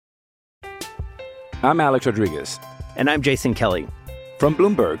I'm Alex Rodriguez. And I'm Jason Kelly. From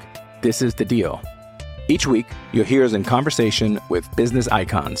Bloomberg, this is The Deal. Each week, you'll hear us in conversation with business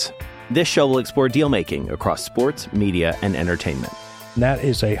icons. This show will explore deal-making across sports, media, and entertainment. That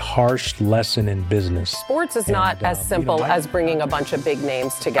is a harsh lesson in business. Sports is not as simple as bringing a bunch of big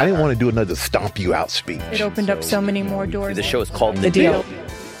names together. I didn't want to do another stomp you out speech. It opened up so many more doors. The show is called The Deal.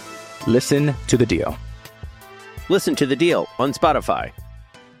 Listen to The Deal. Listen to The Deal on Spotify.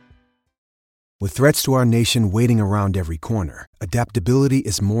 With threats to our nation waiting around every corner, adaptability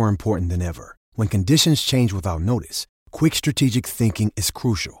is more important than ever. When conditions change without notice, quick strategic thinking is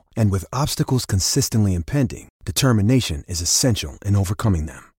crucial. And with obstacles consistently impending, determination is essential in overcoming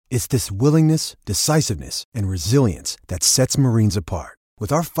them. It's this willingness, decisiveness, and resilience that sets Marines apart.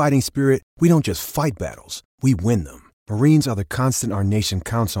 With our fighting spirit, we don't just fight battles, we win them. Marines are the constant our nation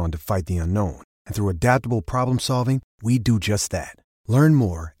counts on to fight the unknown. And through adaptable problem solving, we do just that. Learn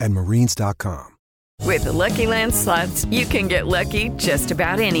more at marines.com. With the Lucky Land Slots, you can get lucky just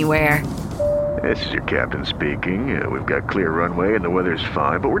about anywhere. This is your captain speaking. We've got clear runway and the weather's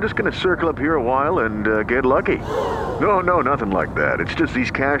fine, but we're just going to circle up here a while and get lucky. No, nothing like that. It's just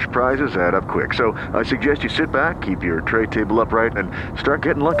these cash prizes add up quick. So I suggest you sit back, keep your tray table upright, and start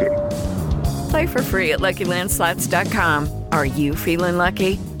getting lucky. Play for free at LuckyLandSlots.com. Are you feeling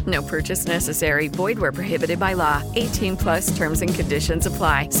lucky? No purchase necessary. Void where prohibited by law. 18+ terms and conditions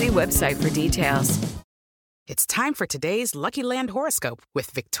apply. See website for details. It's time for today's Lucky Land horoscope with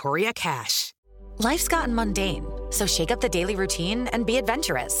Victoria Cash. Life's gotten mundane, so shake up the daily routine and be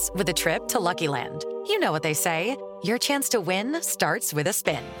adventurous with a trip to Lucky Land. You know what they say, your chance to win starts with a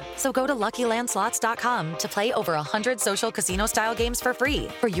spin. So go to LuckyLandSlots.com to play over 100 social casino-style games for free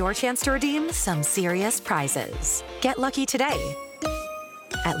for your chance to redeem some serious prizes. Get lucky today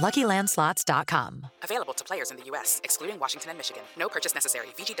at LuckyLandSlots.com. Available to players in the U.S., excluding Washington and Michigan. No purchase necessary.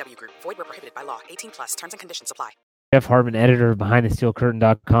 VGW Group. Void where prohibited by law. 18+. Terms and conditions apply. Jeff Hartman, editor of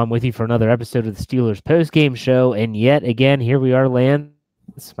BehindTheSteelCurtain.com, with you for another episode of the Steelers postgame show. And yet again, here we are, Lance,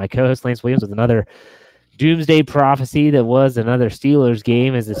 my co-host Lance Williams, with another doomsday prophecy that was another Steelers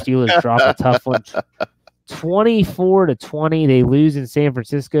game as the Steelers drop a tough one. 24-20, they lose in San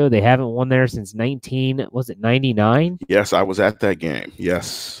Francisco. They haven't won there since 99? Yes, I was at that game.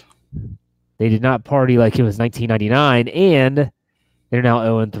 Yes. They did not party like it was 1999, and they're now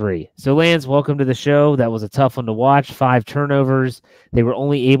 0-3. So, Lance, welcome to the show. That was a tough one to watch. 5 turnovers. They were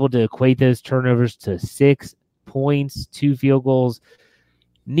only able to equate those turnovers to 6 points, 2 field goals.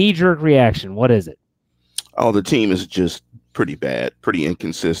 Knee-jerk reaction. What is it? Oh, the team is just pretty bad, pretty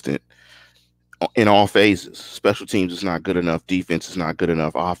inconsistent in all phases. Special teams is not good enough. Defense is not good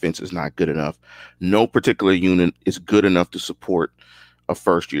enough. Offense is not good enough. No particular unit is good enough to support a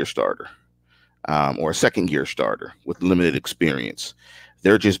first-year starter or a second-year starter with limited experience.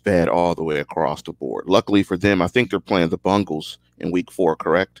 They're just bad all the way across the board. Luckily for them, I think they're playing the Bungles in week 4,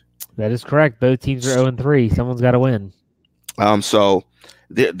 correct? That is correct. Both teams are 0-3. Someone's got to win. So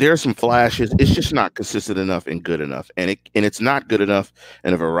there's some flashes. It's just not consistent enough and good enough. And it's not good enough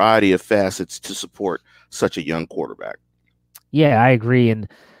in a variety of facets to support such a young quarterback. Yeah, I agree. And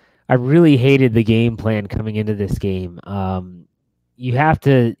I really hated the game plan coming into this game.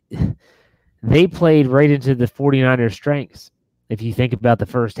 They played right into the 49ers' strengths. If you think about the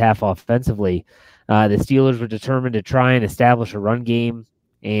first half offensively, the Steelers were determined to try and establish a run game,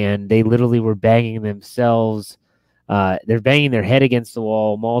 and they literally were banging themselves. They're banging their head against the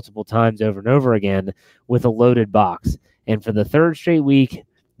wall multiple times over and over again with a loaded box. And for the third straight week,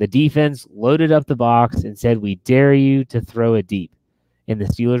 the defense loaded up the box and said, "We dare you to throw it deep." And the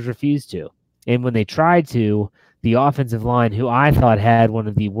Steelers refused to. And when they tried to, the offensive line, who I thought had one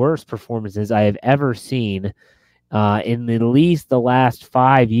of the worst performances I have ever seen in at least the last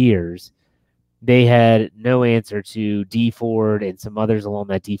 5 years, they had no answer to Dee Ford and some others along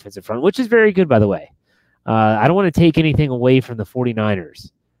that defensive front, which is very good, by the way. I don't want to take anything away from the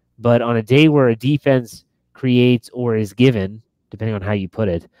 49ers, but on a day where a defense creates or is given, depending on how you put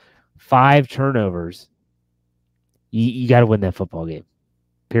it, 5 turnovers, you got to win that football game,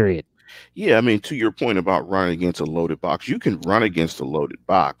 period. Yeah, I mean, to your point about running against a loaded box, you can run against a loaded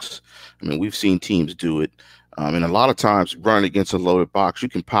box. I mean, we've seen teams do it. And a lot of times running against a loaded box, you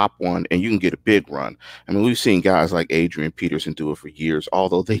can pop one and you can get a big run. I mean, we've seen guys like Adrian Peterson do it for years,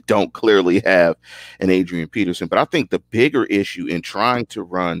 although they don't clearly have an Adrian Peterson. But I think the bigger issue in trying to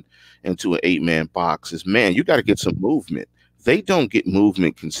run into an 8-man box is, man, you got to get some movement. They don't get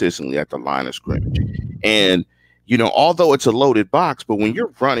movement consistently at the line of scrimmage. And you know, although it's a loaded box, but when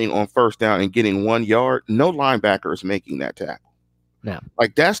you're running on first down and getting 1 yard, no linebacker is making that tackle. No.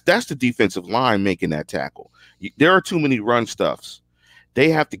 Like that's the defensive line making that tackle. There are too many run stuffs. They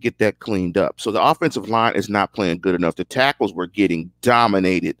have to get that cleaned up. So the offensive line is not playing good enough. The tackles were getting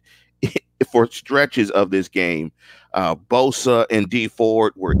dominated for stretches of this game. Bosa and Dee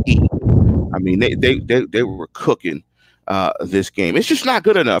Ford were eating. I mean, they were cooking this game. It's just not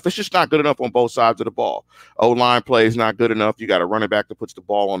good enough. It's just not good enough on both sides of the ball. O-line play is not good enough. You got a running back that puts the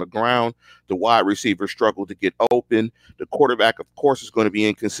ball on the ground. The wide receiver struggle to get open. The quarterback, of course, is going to be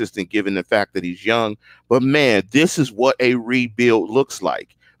inconsistent given the fact that he's young. But, man, this is what a rebuild looks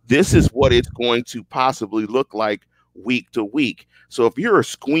like. This is what it's going to possibly look like week to week. So if you're a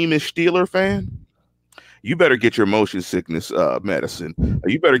squeamish Steeler fan, you better get your motion sickness medicine.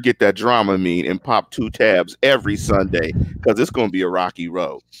 You better get that Dramamine and pop 2 tabs every Sunday because it's going to be a rocky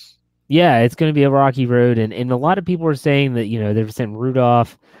road. Yeah, it's going to be a rocky road. And a lot of people are saying that, they're saying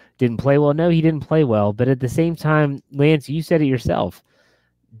Rudolph didn't play well. No, he didn't play well. But at the same time, Lance, you said it yourself.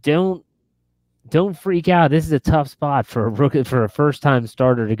 Don't freak out. This is a tough spot for a first-time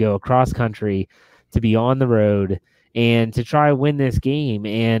starter to go across country, to be on the road, and to try to win this game.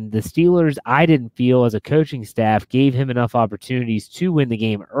 And the Steelers, I didn't feel as a coaching staff, gave him enough opportunities to win the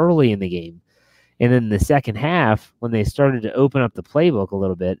game early in the game. And then the second half, when they started to open up the playbook a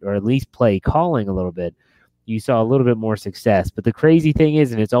little bit, or at least play calling a little bit, you saw a little bit more success. But the crazy thing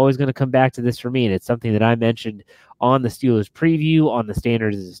is, and it's always going to come back to this for me, and it's something that I mentioned on the Steelers preview, on the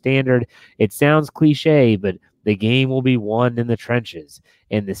Standard as a Standard. It sounds cliche, but the game will be won in the trenches.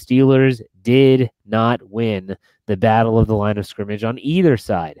 And the Steelers did not win the battle of the line of scrimmage on either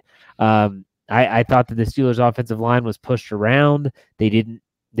side. I thought that the Steelers' offensive line was pushed around. They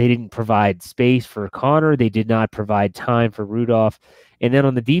didn't provide space for Connor. They did not provide time for Rudolph. And then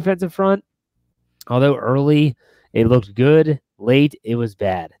on the defensive front, although early it looked good, late it was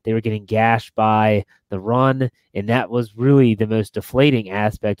bad. They were getting gashed by the run, and that was really the most deflating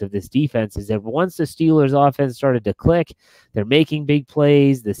aspect of this defense, is that once the Steelers' offense started to click, they're making big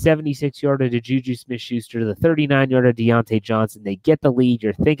plays. The 76-yarder to Juju Smith-Schuster, the 39-yarder to Deontay Johnson, they get the lead.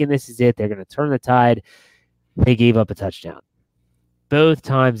 You're thinking this is it. They're going to turn the tide. They gave up a touchdown. Both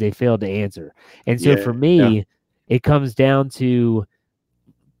times they failed to answer. And so for me, it comes down to,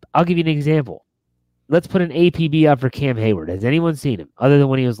 I'll give you an example. Let's put an APB up for Cam Hayward. Has anyone seen him other than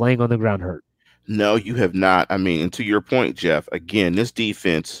when he was laying on the ground hurt? No, you have not. I mean, and to your point, Jeff, again, this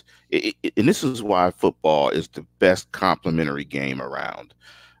defense, and this is why football is the best complementary game around.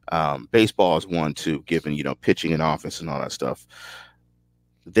 Baseball is one, too, given, pitching and offense and all that stuff.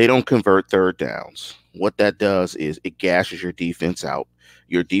 They don't convert third downs. What that does is it gashes your defense out.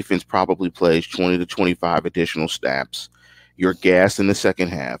 Your defense probably plays 20 to 25 additional snaps. You're gassed in the second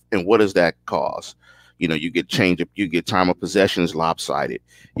half. And what does that cause? You get change up, you get time of possession is lopsided.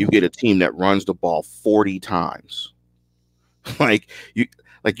 You get a team that runs the ball 40 times.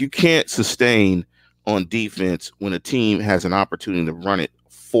 You can't sustain on defense when a team has an opportunity to run it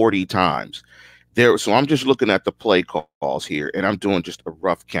 40 times. So I'm just looking at the play calls here, and I'm doing just a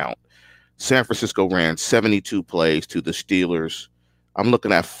rough count. San Francisco ran 72 plays to the Steelers. I'm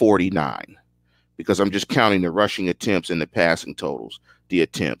looking at 49 because I'm just counting the rushing attempts and the passing totals, the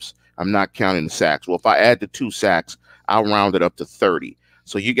attempts. I'm not counting the sacks. Well, if I add the 2 sacks, I'll round it up to 30.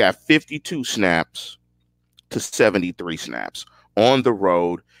 So you got 52 snaps to 73 snaps on the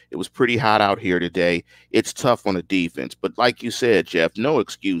road. It was pretty hot out here today. It's tough on the defense. But like you said, Jeff, no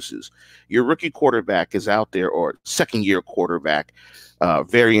excuses. Your rookie quarterback is out there, or second-year quarterback,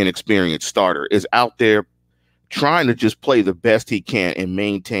 very inexperienced starter, is out there trying to just play the best he can and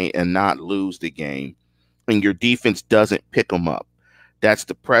maintain and not lose the game. And your defense doesn't pick them up. That's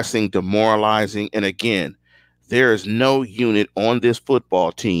depressing, demoralizing. And again, there is no unit on this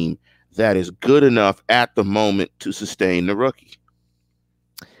football team that is good enough at the moment to sustain the rookie.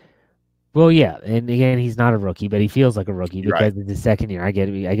 Well, yeah, and again, he's not a rookie, but he feels like a rookie because it's his second year. I get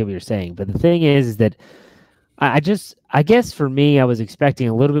what you're saying. But the thing is that I guess for me, I was expecting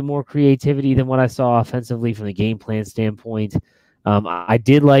a little bit more creativity than what I saw offensively from the game plan standpoint. I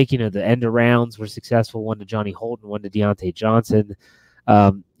did like, the end arounds were successful, one to Johnny Holton, one to Deontay Johnson.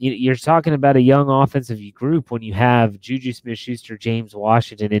 You're talking about a young offensive group when you have Juju Smith-Schuster, James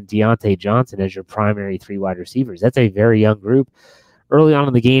Washington, and Deontay Johnson as your primary 3 wide receivers. That's a very young group. Early on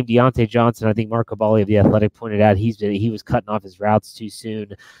in the game, Deontay Johnson, I think Mark Cabali of The Athletic pointed out he was cutting off his routes too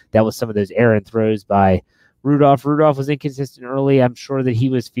soon. That was some of those errant throws by Rudolph. Rudolph was inconsistent early. I'm sure that he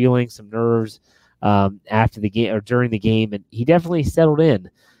was feeling some nerves after the game or during the game, and he definitely settled in.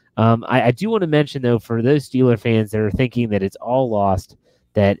 I do want to mention, though, for those Steeler fans that are thinking that it's all lost,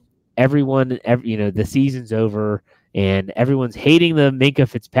 that the season's over, and everyone's hating the Minkah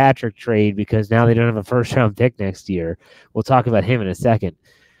Fitzpatrick trade because now they don't have a first-round pick next year. We'll talk about him in a second.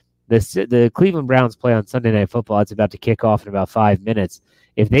 The Cleveland Browns play on Sunday Night Football. It's about to kick off in about 5 minutes.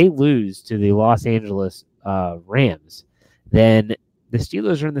 If they lose to the Los Angeles Rams, then the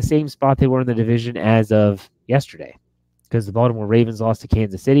Steelers are in the same spot they were in the division as of yesterday, because the Baltimore Ravens lost to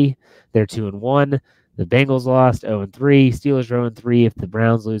Kansas City. They're 2-1. The Bengals lost 0-3. Steelers are 0-3. If the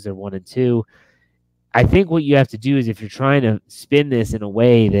Browns lose, they're 1-2. I think what you have to do is, if you're trying to spin this in a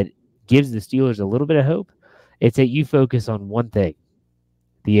way that gives the Steelers a little bit of hope, it's that you focus on one thing: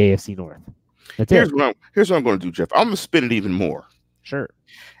 the AFC North. Here's what I'm going to do, Jeff. I'm going to spin it even more. Sure.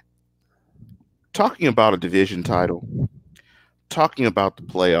 Talking about a division title, talking about the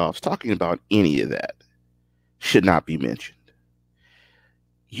playoffs, talking about any of that should not be mentioned.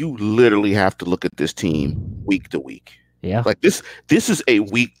 You literally have to look at this team week to week. Yeah. Like this is a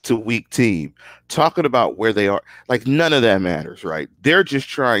week to week team. Talking about where they are, like none of that matters, right? They're just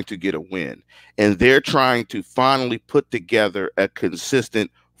trying to get a win, and they're trying to finally put together a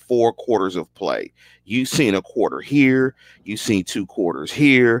consistent 4 quarters of play. You've seen a quarter here, you've seen 2 quarters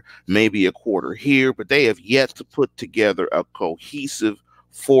here, maybe a quarter here, but they have yet to put together a cohesive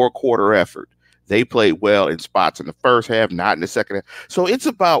 4-quarter effort. They played well in spots in the first half, not in the second half. So it's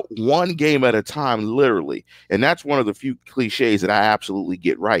about one game at a time, literally. And that's one of the few cliches that I absolutely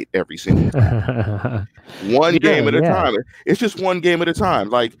get right every single time. One game at a time. It's just one game at a time.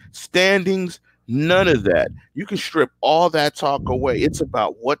 Like standings, none of that. You can strip all that talk away. It's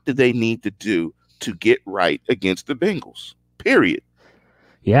about what do they need to do to get right against the Bengals, period.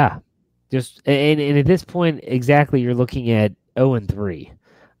 Yeah. And at this point, exactly, you're looking at 0-3.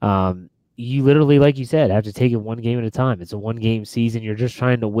 You literally, like you said, have to take it one game at a time. It's a one-game season. You're just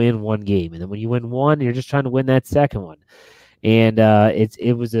trying to win one game. And then when you win one, you're just trying to win that second one. And it's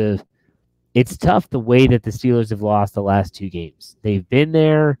tough the way that the Steelers have lost the last 2 games. They've been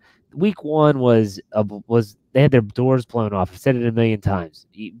there. Week 1 was they had their doors blown off. I've said it a million times.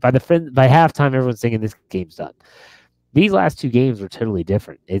 By halftime, everyone's thinking this game's done. These last 2 games were totally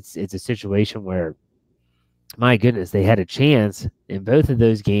different. It's a situation where, my goodness, they had a chance in both of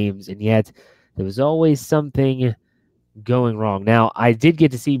those games, and yet there was always something going wrong. Now, I did get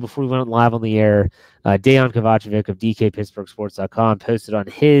to see, before we went live on the air, Dejan Kovacevic of DKPittsburghSports.com posted on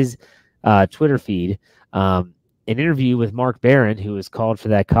his Twitter feed an interview with Mark Barron, who was called for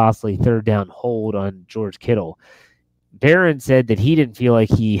that costly 3rd down hold on George Kittle. Barron said that he didn't feel like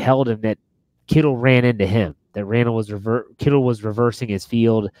he held him, that Kittle ran into him. That Kittle was reversing his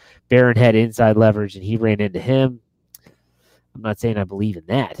field. Barron had inside leverage, and he ran into him. I'm not saying I believe in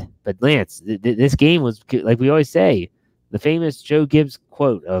that, but Lance, this game was, like we always say, the famous Joe Gibbs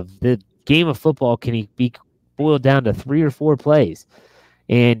quote of the game of football can be boiled down to 3 or 4 plays,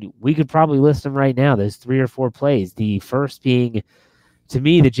 and we could probably list them right now. Those 3 or 4 plays. The first being, to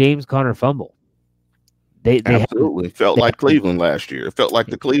me, the James Conner fumble. They absolutely felt like Cleveland last year. It felt like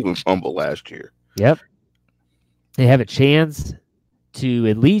the Cleveland fumble last year. Yep. They have a chance to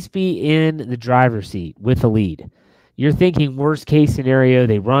at least be in the driver's seat with a lead. You're thinking worst case scenario,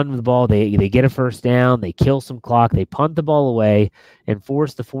 they run the ball, they get a first down, they kill some clock, they punt the ball away and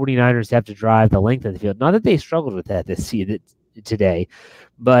force the 49ers to have to drive the length of the field. Not that they struggled with that today,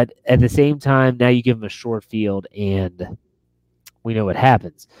 but at the same time, now you give them a short field and we know what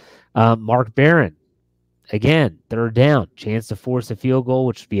happens. Mark Barron, again, 3rd down, chance to force a field goal,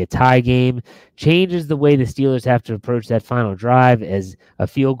 which would be a tie game, changes the way the Steelers have to approach that final drive, as a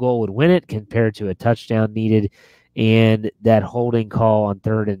field goal would win it compared to a touchdown needed. And that holding call on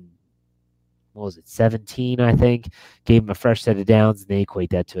 3rd and, 17, I think, gave them a fresh set of downs, and they equate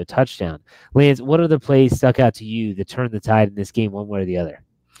that to a touchdown. Lance, what other plays stuck out to you that turned the tide in this game one way or the other?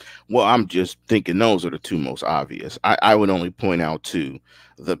 Well, I'm just thinking those are the 2 most obvious. I would only point out to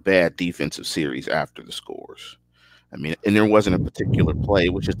the bad defensive series after the scores. I mean, and there wasn't a particular play,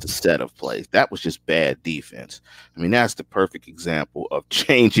 it was just a set of plays. That was just bad defense. I mean, that's the perfect example of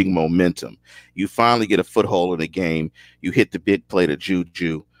changing momentum. You finally get a foothold in the game. You hit the big play to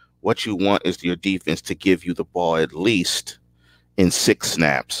Juju. What you want is your defense to give you the ball at least in 6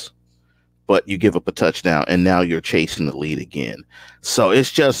 snaps. But you give up a touchdown, and now you're chasing the lead again. So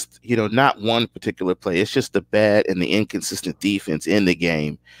it's just, not one particular play. It's just the bad and the inconsistent defense in the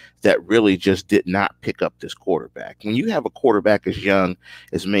game that really just did not pick up this quarterback. When you have a quarterback as young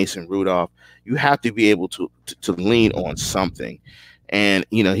as Mason Rudolph, you have to be able to lean on something. And,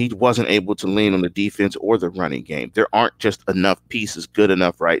 he wasn't able to lean on the defense or the running game. There aren't just enough pieces good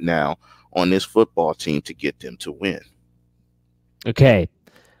enough right now on this football team to get them to win. Okay.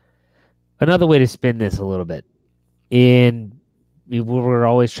 Another way to spin this a little bit, and we're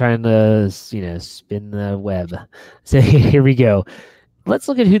always trying to, spin the web. So here we go. Let's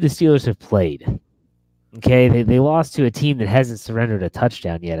look at who the Steelers have played. Okay, they lost to a team that hasn't surrendered a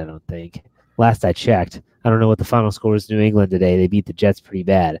touchdown yet, I don't think. Last I checked. I don't know what the final score is. New England today. They beat the Jets pretty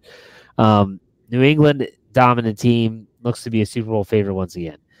bad. New England, dominant team, looks to be a Super Bowl favorite once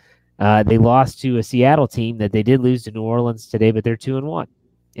again. They lost to a Seattle team that they did lose to New Orleans today, but they're 2-1.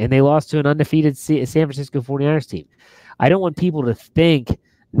 And they lost to an undefeated San Francisco 49ers team. I don't want people to think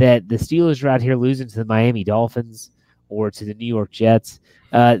that the Steelers are out here losing to the Miami Dolphins or to the New York Jets.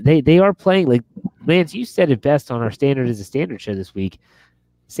 They are playing, like, Lance, you said it best on our Standard is a Standard show this week.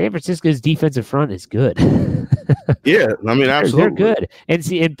 San Francisco's defensive front is good. Yeah, I mean, absolutely. They're good.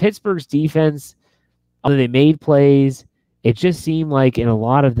 And Pittsburgh's defense, although they made plays, it just seemed like in a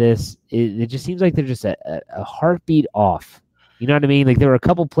lot of this, it just seems like they're just a heartbeat off. You know what I mean? Like there were a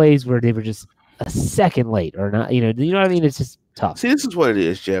couple plays where they were just a second late or not. You know what I mean? It's just tough. See, this is what it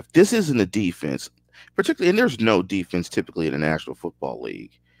is, Jeff. This isn't a defense, particularly, and there's no defense typically in the National Football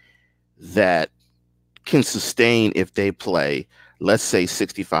League that can sustain if they play, let's say,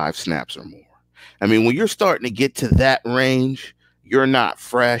 65 snaps or more. I mean, when you're starting to get to that range, you're not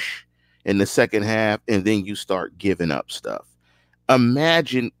fresh in the second half, and then you start giving up stuff.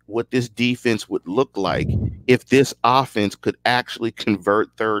 Imagine what this defense would look like if this offense could actually convert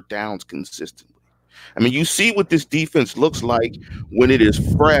third downs consistently. I mean, you see what this defense looks like when it is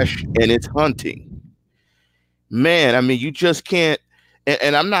fresh and it's hunting. Man, I mean, you just can't.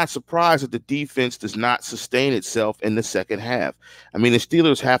 And I'm not surprised that the defense does not sustain itself in the second half. I mean, the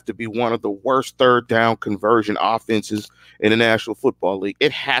Steelers have to be one of the worst third down conversion offenses in the National Football League.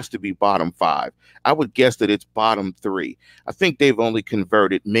 It has to be bottom 5. I would guess that it's bottom 3. I think they've only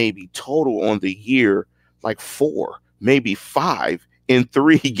converted maybe total on the year like 4, maybe 5 in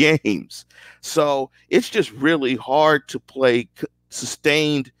 3 games. So it's just really hard to play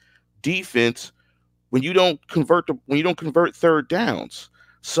sustained defense when you don't convert third downs.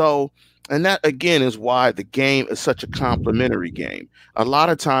 So, and that again is why the game is such a complimentary game. A lot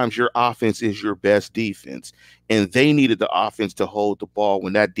of times your offense is your best defense, and they needed the offense to hold the ball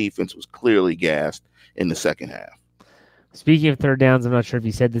when that defense was clearly gassed in the second half. Speaking of third downs, I'm not sure if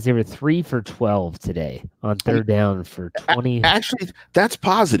you said this, they were 3 for 12 today on third down for 20. Actually, that's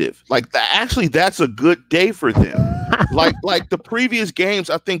positive. Actually, that's a good day for them. like the previous games,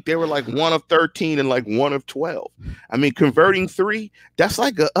 I think they were like 1 of 13 and like 1 of 12. I mean, converting 3, that's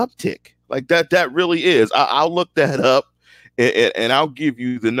like an uptick. Like that really is. I'll look that up and I'll give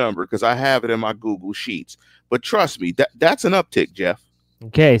you the number because I have it in my Google Sheets. But trust me, that's an uptick, Jeff.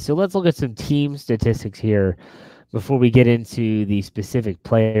 Okay, so let's look at some team statistics here before we get into the specific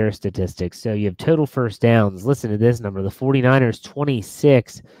player statistics. So you have total first downs. Listen to this number. The 49ers,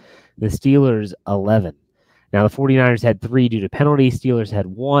 26. The Steelers, 11. Now, the 49ers had 3 due to penalties. Steelers had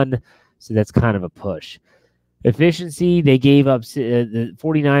 1, so that's kind of a push. Efficiency, they gave up the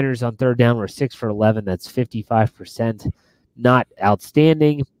 49ers on third down were 6 for 11. That's 55%. Not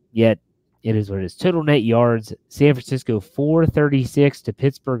outstanding, yet it is what it is. Total net yards, San Francisco 436 to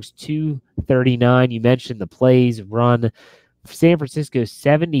Pittsburgh's 239. You mentioned the plays run. San Francisco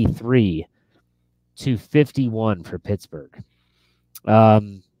 73 to 51 for Pittsburgh.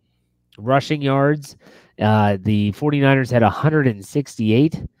 Rushing yards, the 49ers had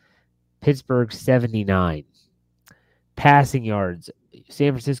 168, Pittsburgh 79. Passing yards,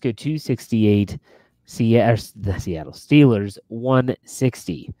 San Francisco 268, the Seattle Steelers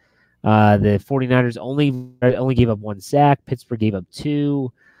 160. The 49ers only gave up 1 sack. Pittsburgh gave up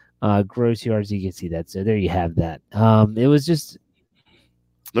 2 gross yards. You can see that. So there you have that. It was just.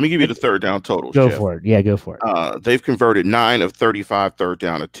 Let me give you the third down totals. Go Jeff. for it. Yeah, go for it. They've converted 9 of 35 third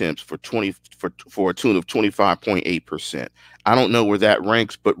down attempts for a tune of 25.8%. I don't know where that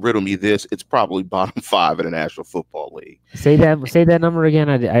ranks, but riddle me this: it's probably bottom 5 in the National Football League. Say that number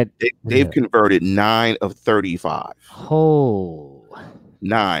again. They've converted 9 of 35. Oh.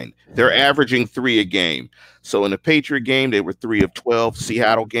 9. They're averaging 3 a game. So in the Patriot game, they were 3 of 12.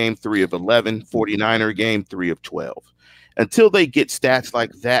 Seattle game, 3 of 11. 49er game, 3 of 12. Until they get stats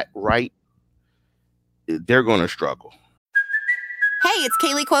like that right, they're going to struggle. Hey, it's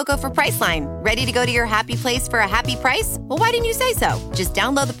Kaylee Cuoco for Priceline. Ready to go to your happy place for a happy price? Well, why didn't you say so? Just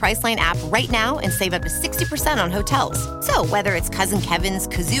download the Priceline app right now and save up to 60% on hotels. So whether it's Cousin Kevin's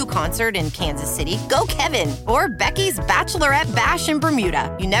Kazoo Concert in Kansas City, go Kevin, or Becky's Bachelorette Bash in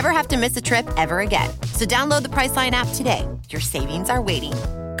Bermuda, you never have to miss a trip ever again. So download the Priceline app today. Your savings are waiting.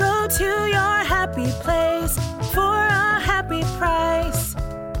 Go to your happy place for a happy price.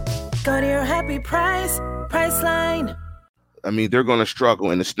 Go to your happy price, Priceline. I mean, they're going to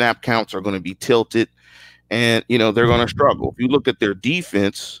struggle, and the snap counts are going to be tilted, and, they're going to struggle. If you look at their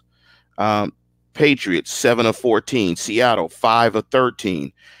defense, Patriots, 7 of 14, Seattle, 5 of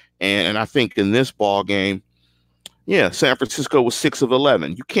 13, And I think in this ball game, San Francisco was 6 of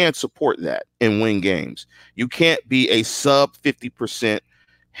 11. You can't support that and win games. You can't be a sub 50%,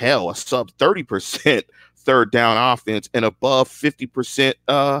 hell, a sub 30% third down offense and above 50%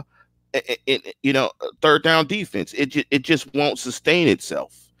 third down defense. It just won't sustain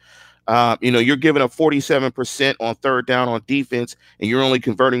itself. You're giving up 47% on third down on defense, and you're only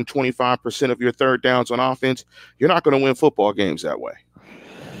converting 25% of your third downs on offense. You're not going to win football games that way.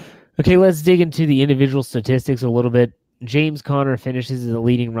 Okay, let's dig into the individual statistics a little bit. James Conner finishes as the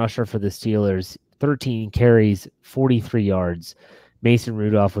leading rusher for the Steelers, 13 carries, 43 yards. Mason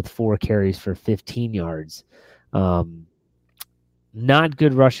Rudolph with 4 carries for 15 yards. Not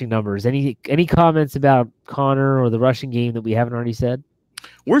good rushing numbers. Any comments about Conner or the rushing game that we haven't already said?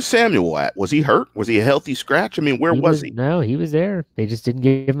 Where's Samuel at? Was he hurt? Was he a healthy scratch? I mean, where was he? No, he was there. They just didn't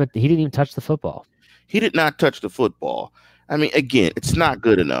give him he didn't even touch the football. He did not touch the football. I mean, again, it's not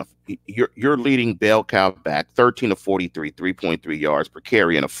good enough. You're leading bell cow back 13 of 43, 3.3 yards per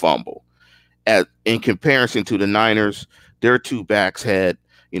carry and a fumble. In comparison to the Niners, their two backs had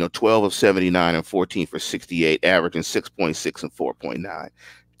 12 of 79 and 14 for 68, averaging 6.6 and 4.9.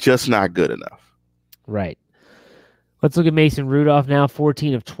 Just not good enough. Right. Let's look at Mason Rudolph now,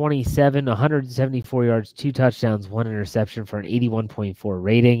 14 of 27, 174 yards, 2 touchdowns, 1 interception for an 81.4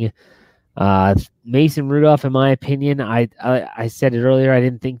 rating. Mason Rudolph, in my opinion, I said it earlier, I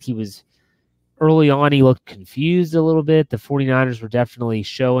didn't think he was early on. He looked confused a little bit. The 49ers were definitely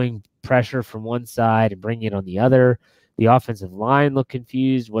showing pressure from one side and bringing it on the other. The offensive line looked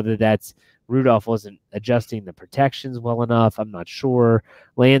confused, whether that's Rudolph wasn't adjusting the protections well enough. I'm not sure.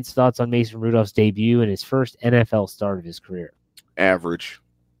 Lance, thoughts on Mason Rudolph's debut and his first NFL start of his career? Average.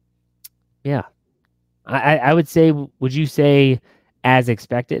 Yeah. I would say, would you say as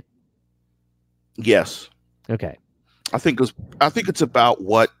expected? Yes. Okay. I think it's about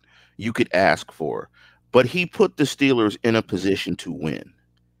what you could ask for. But he put the Steelers in a position to win.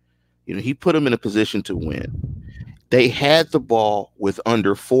 He put them in a position to win. They had the ball with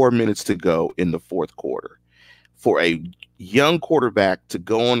under 4 minutes to go in the fourth quarter. For a young quarterback to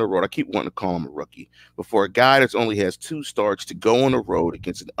go on the road, I keep wanting to call him a rookie, but for a guy that only has 2 starts to go on the road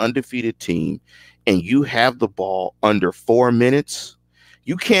against an undefeated team, and you have the ball under 4 minutes,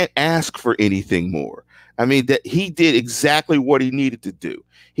 you can't ask for anything more. I mean, that he did exactly what he needed to do.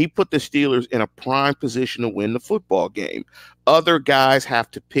 He put the Steelers in a prime position to win the football game. Other guys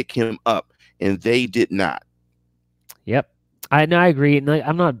have to pick him up, and they did not. Yep. I agree. And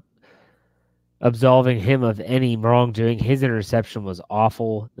I'm not absolving him of any wrongdoing. His interception was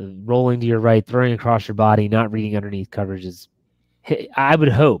awful. Rolling to your right, throwing across your body, not reading underneath coverages. I would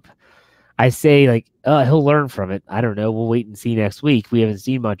hope. I say, he'll learn from it. I don't know. We'll wait and see next week. We haven't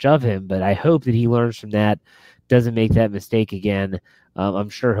seen much of him, but I hope that he learns from that, doesn't make that mistake again. I'm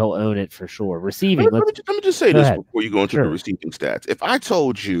sure he'll own it for sure. Receiving. Let me just say this before you go into the receiving stats. If I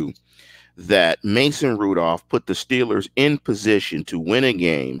told you that Mason Rudolph put the Steelers in position to win a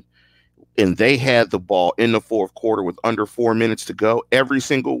game and they had the ball in the fourth quarter with under 4 minutes to go every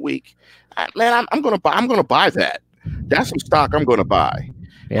single week, man, I'm going to buy that. That's some stock I'm going to buy.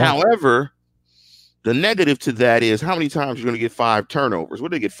 Yeah. However, the negative to that is how many times you're going to get 5 turnovers.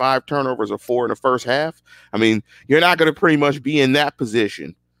 What did they get, 5 turnovers or 4 in the first half? I mean, you're not going to pretty much be in that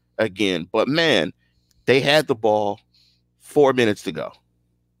position again. But, man, they had the ball, 4 minutes to go.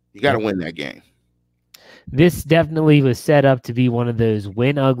 You got to win that game. This definitely was set up to be one of those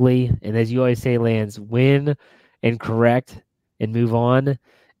win ugly, and as you always say, Lance, win and correct and move on.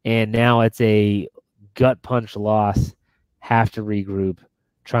 And now it's a gut punch loss, have to regroup,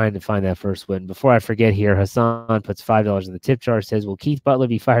 trying to find that first win. Before I forget here, Hassan puts $5 in the tip jar, says, will Keith Butler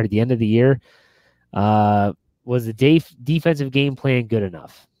be fired at the end of the year? Was the defensive game plan good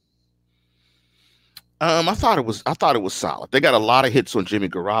enough? I thought it was solid. They got a lot of hits on Jimmy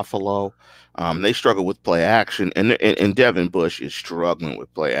Garoppolo. They struggle with play action, and Devin Bush is struggling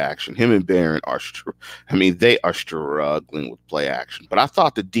with play action. Him and Barron they are struggling with play action. But I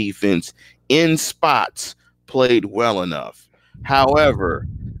thought the defense in spots played well enough. However,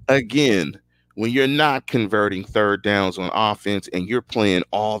 again, when you're not converting third downs on offense and you're playing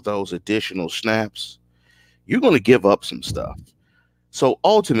all those additional snaps, you're going to give up some stuff. So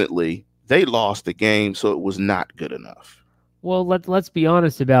ultimately, they lost the game, so it was not good enough. Well, let's be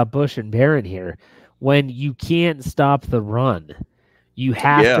honest about Bush and Barron here. When you can't stop the run, you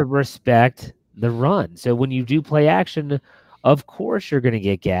have to respect the run. So when you do play action, of course you're going to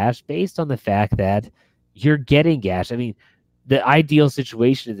get gashed based on the fact that you're getting gashed. I mean, the ideal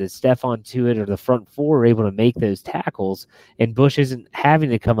situation is that Stephon Tuitt or the front four are able to make those tackles, and Bush isn't having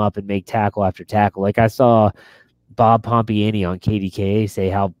to come up and make tackle after tackle. Like I saw Bob Pompiani on KDKA say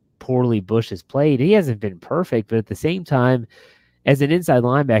how poorly Bush has played. He hasn't been perfect, but at the same time, as an inside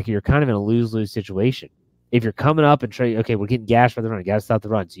linebacker, you're kind of in a lose-lose situation. If you're coming up and okay, we're getting gashed by the run, got to stop the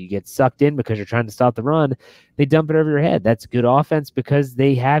run. So you get sucked in because you're trying to stop the run. They dump it over your head. That's good offense because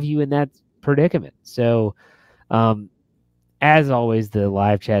they have you in that predicament. So, as always, the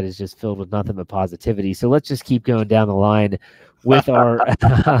live chat is just filled with nothing but positivity. So let's just keep going down the line with our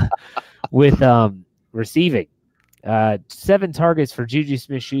receiving. 7 targets for Juju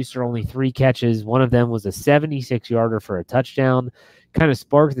Smith-Schuster, only 3 catches. One of them was a 76-yarder for a touchdown. Kind of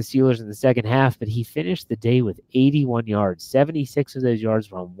sparked the Steelers in the second half, but he finished the day with 81 yards. 76 of those yards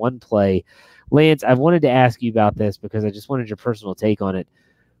were on one play. Lance, I wanted to ask you about this because I just wanted your personal take on it.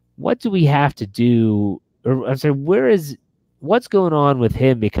 What do we have to do? Or I'm sorry, what's going on with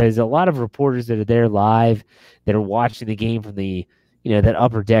him? Because a lot of reporters that are there live, that are watching the game from the, that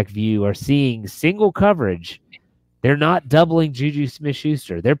upper deck view, are seeing single coverage. They're not doubling Juju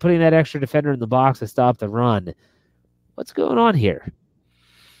Smith-Schuster. They're putting that extra defender in the box to stop the run. What's going on here?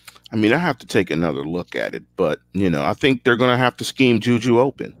 I mean, I have to take another look at it, but, I think they're going to have to scheme Juju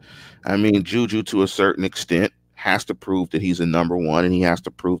open. I mean, Juju, to a certain extent, has to prove that he's a number one, and he has to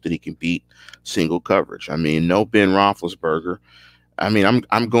prove that he can beat single coverage. I mean, no Ben Roethlisberger. I mean, I'm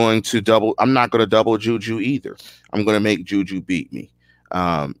not going to double Juju either. I'm going to make Juju beat me.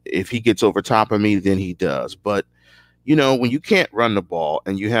 If he gets over top of me, then he does. But, when you can't run the ball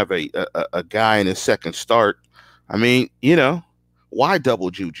and you have a guy in his second start, I mean, why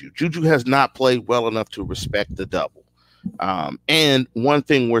double Juju? Juju has not played well enough to respect the double. And one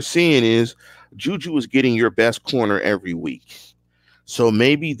thing we're seeing is Juju is getting your best corner every week. So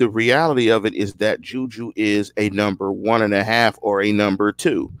maybe the reality of it is that Juju is a number 1.5 or a number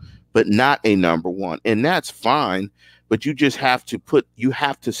 2, but not a number 1. And that's fine. But you just have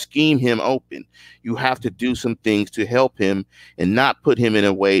to scheme him open. You have to do some things to help him and not put him in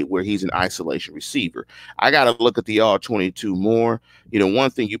a way where he's an isolation receiver. I got to look at the all-22 more.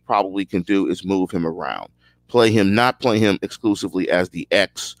 One thing you probably can do is move him around. Not play him exclusively as the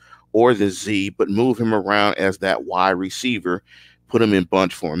X or the Z, but move him around as that Y receiver. Put him in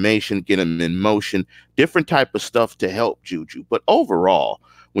bunch formation, get him in motion, different type of stuff to help Juju. But overall,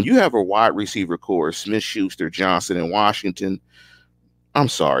 when you have a wide receiver core, Smith-Schuster, Johnson, and Washington, I'm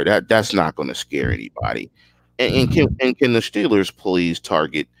sorry, that's not going to scare anybody. And can the Steelers please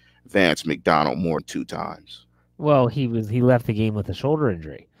target Vance McDonald more than 2 times? Well, he left the game with a shoulder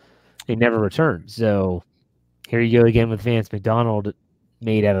injury. He never returned. So here you go again with Vance McDonald,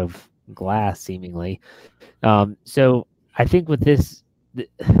 made out of glass, seemingly. So I think with this,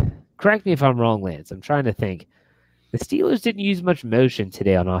 correct me if I'm wrong, Lance. I'm trying to think. The Steelers didn't use much motion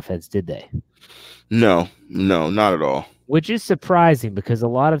today on offense, did they? No, not at all. Which is surprising because a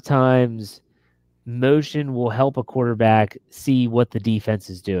lot of times motion will help a quarterback see what the defense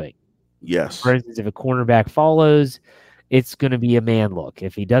is doing. Yes. For instance, if a cornerback follows, it's going to be a man look.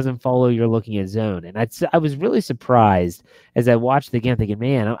 If he doesn't follow, you're looking at zone. And I was really surprised as I watched the game thinking,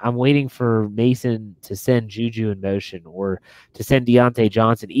 man, I'm waiting for Mason to send Juju in motion or to send Deontay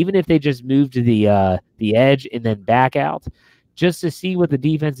Johnson, even if they just move to the edge and then back out, just to see what the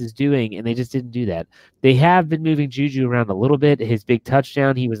defense is doing, and they just didn't do that. They have been moving Juju around a little bit. His big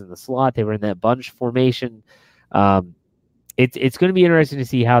touchdown, he was in the slot. They were in that bunch formation. It's going to be interesting to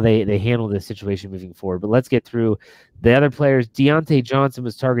see how they handle this situation moving forward. But let's get through the other players. Deontay Johnson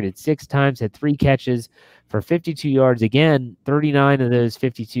was targeted 6 times, had 3 catches for 52 yards. Again, 39 of those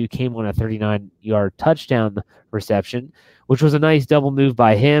 52 came on a 39-yard touchdown reception, which was a nice double move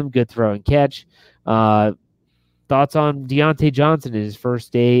by him. Good throw and catch. Thoughts on Deontay Johnson in his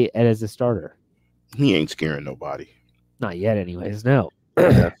first day as a starter? He ain't scaring nobody. Not yet, anyways. No.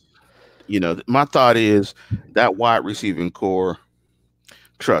 My thought is that wide receiving core,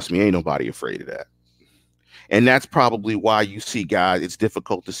 trust me, ain't nobody afraid of that. And that's probably why you see guys, it's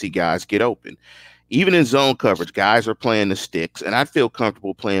difficult to see guys get open. Even in zone coverage, guys are playing the sticks, and I feel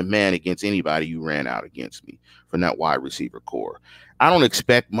comfortable playing man against anybody you ran out against me from that wide receiver core. I don't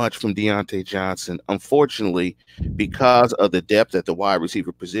expect much from Deontay Johnson, unfortunately, because of the depth at the wide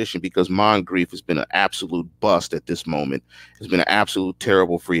receiver position, because Moncrief has been an absolute bust at this moment, has been an absolute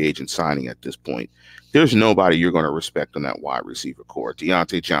terrible free agent signing at this point. There's nobody you're going to respect on that wide receiver core,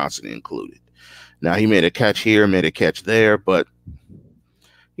 Deontay Johnson included. Now, he made a catch here, made a catch there, but,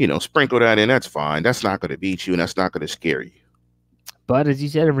 sprinkle that in, that's fine. That's not going to beat you, and that's not going to scare you. But as you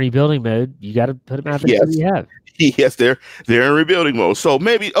said, in rebuilding mode, you got to put them out there. Yes. You have. Yes, they're in rebuilding mode. So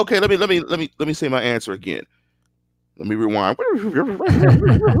maybe let me say my answer again. Let me rewind.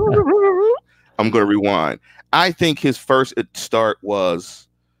 I'm going to rewind. I think his first start was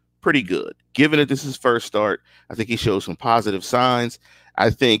pretty good. Given that this is his first start, I think he showed some positive signs. I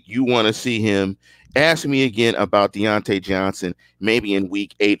think you want to see him. Ask me again about Deontay Johnson, maybe in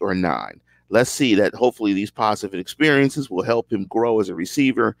week 8 or 9. Let's see that hopefully these positive experiences will help him grow as a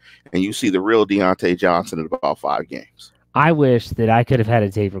receiver, and you see the real Deontay Johnson in about 5 games. I wish that I could have had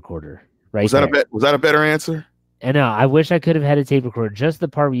a tape recorder right was that a better answer? And no, I wish I could have had a tape recorder. Just the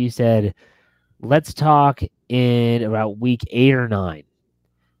part where you said, let's talk in about week 8 or 9.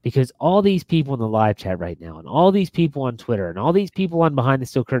 Because all these people in the live chat right now, and all these people on Twitter, and all these people on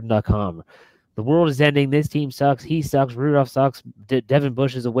BehindTheSteelCurtain.com, the world is ending. This team sucks. He sucks. Rudolph sucks. Devin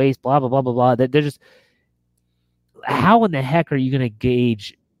Bush is a waste. Blah, blah, blah, blah, blah. They're just, how in the heck are you going to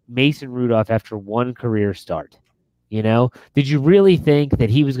gauge Mason Rudolph after one career start? You know, did you really think that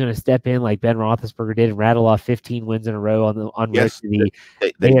he was going to step in like Ben Roethlisberger did and rattle off 15 wins in a row on yes,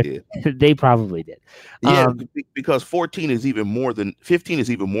 they did. They probably did. Yeah, because 15 is even more than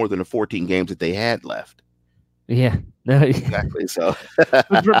the 14 games that they had left. Yeah, no, exactly. So, but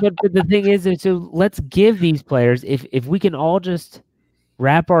the thing is, so let's give these players, if we can all just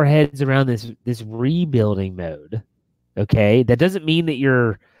wrap our heads around this rebuilding mode. Okay, that doesn't mean that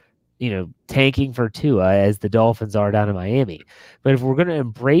you're tanking for Tua as the Dolphins are down in Miami. But if we're going to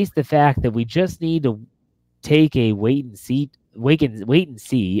embrace the fact that we just need to take a wait and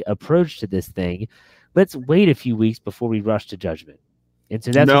see approach to this thing, let's wait a few weeks before we rush to judgment. And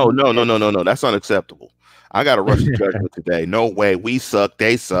so that's no. That's unacceptable. I got to rush to judgment today. No way. We suck.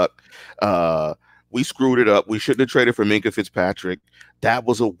 They suck. We screwed it up. We shouldn't have traded for Minkah Fitzpatrick. That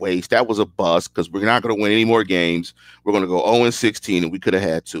was a waste. That was a bust because we're not going to win any more games. We're going to go 0-16, and we could have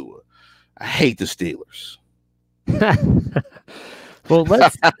had Tua. I hate the Steelers. Well,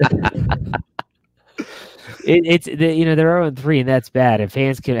 let's. It's they're 0-3, and that's bad. And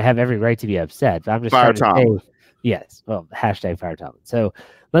fans can have every right to be upset. But I'm just Fire trying to say, yes. Well, hashtag Fire Tomlin. So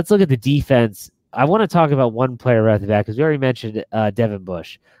let's look at the defense. I want to talk about one player right at the back because we already mentioned Devin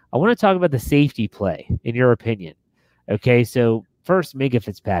Bush. I want to talk about the safety play, in your opinion. Okay, so first, Minkah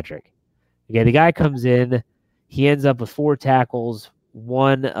Fitzpatrick. Okay, the guy comes in. He ends up with 4 tackles,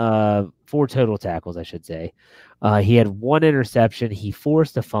 4 total tackles, I should say. He had 1 interception. He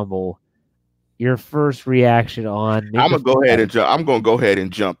forced a fumble. Your first reaction on? I'm going to go ahead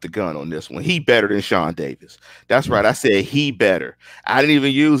and jump the gun on this one. He better than Sean Davis. That's right. I said he better. I didn't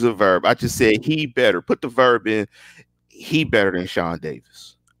even use a verb. I just said he better. Put the verb in. He better than Sean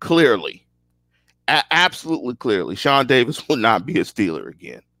Davis. Clearly. Absolutely clearly. Sean Davis will not be a Steeler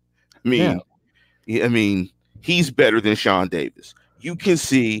again. I mean, he's better than Sean Davis. You can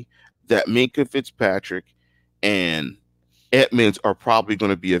see that Minkah Fitzpatrick and Edmonds are probably going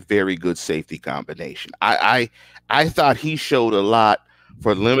to be a very good safety combination. I thought he showed a lot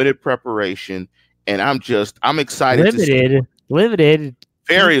for limited preparation, and I'm excited. Limited.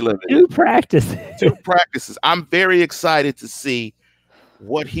 Very limited. 2 practices. 2 practices. I'm very excited to see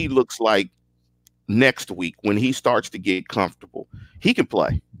what he looks like next week when he starts to get comfortable. He can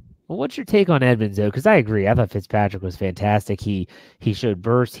play. Well, what's your take on Edmonds, though? Because I agree. I thought Fitzpatrick was fantastic. He showed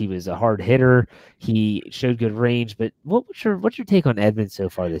burst. He was a hard hitter. He showed good range. But what's your take on Edmonds so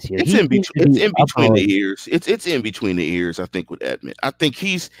far this year? It's in between the ears. It's in between the ears, I think, with Edmonds. I think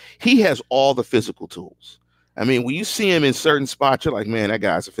he has all the physical tools. I mean, when you see him in certain spots, you're like, man, that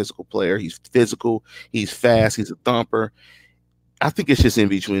guy's a physical player. He's physical. He's fast. He's a thumper. I think it's just in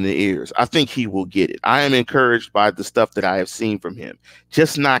between the ears. I think he will get it. I am encouraged by the stuff that I have seen from him.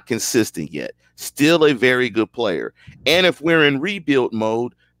 Just not consistent yet. Still a very good player. And if we're in rebuild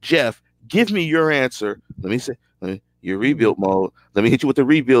mode, Jeff, give me your answer. Your rebuild mode. Let me hit you with the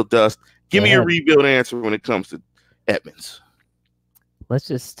rebuild dust. Give me your rebuild answer when it comes to Edmonds. Let's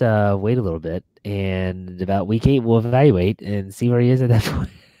just wait a little bit. And about week 8, we'll evaluate and see where he is at that point.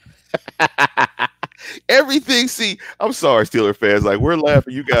 Everything. See, I'm sorry, Steeler fans. Like, we're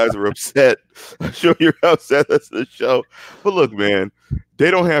laughing. You guys are upset. I'm sure you're upset. That's the show. But look, man,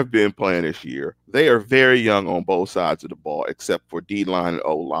 they don't have Ben playing this year. They are very young on both sides of the ball, except for D-line and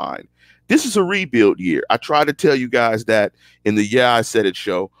O-line. This is a rebuild year. I tried to tell you guys that in the Yeah, I Said It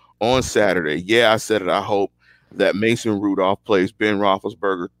show on Saturday. Yeah, I said it. I hope that Mason Rudolph plays Ben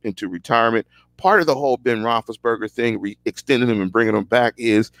Roethlisberger into retirement. Part of the whole Ben Roethlisberger thing, extending him and bringing him back,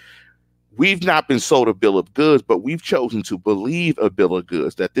 is we've not been sold a bill of goods, but we've chosen to believe a bill of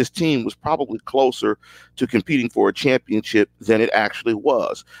goods, that this team was probably closer to competing for a championship than it actually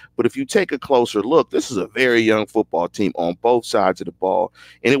was. But if you take a closer look, this is a very young football team on both sides of the ball,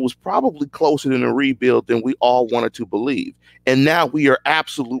 and it was probably closer than a rebuild than we all wanted to believe. And now we are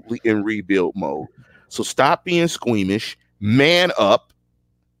absolutely in rebuild mode. So stop being squeamish, man up,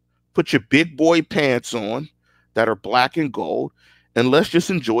 put your big boy pants on that are black and gold, and let's just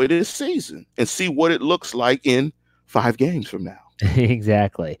enjoy this season and see what it looks like in 5 games from now.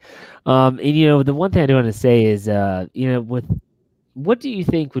 Exactly. And the one thing I do want to say is, what do you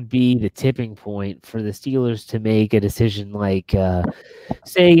think would be the tipping point for the Steelers to make a decision like,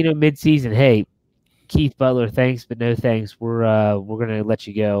 say, midseason, hey, Keith Butler, thanks, but no thanks. We're going to let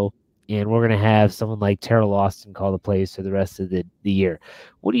you go, and we're going to have someone like Terrell Austin call the plays for the rest of the year.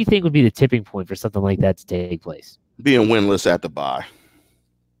 What do you think would be the tipping point for something like that to take place? Being winless at the bye.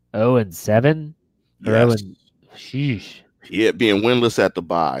 0-7? Yes. Sheesh. Yeah, being winless at the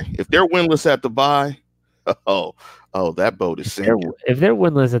bye. If they're winless at the bye, that boat is sinking. If they're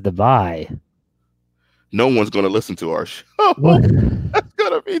winless at the bye, no one's going to listen to our show. That's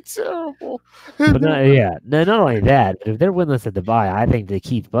going to be terrible. But not only that, but if they're winless at the bye, I think that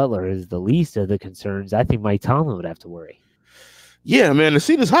Keith Butler is the least of the concerns. I think Mike Tomlin would have to worry. Yeah, man, the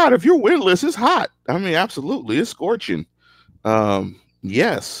seat is hot. If you're winless, it's hot. I mean, absolutely. It's scorching.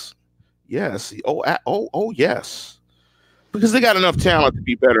 Yes. Oh, yes. Because they got enough talent to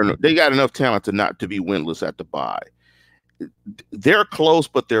be better. They got enough talent to be winless at the bye. They're close,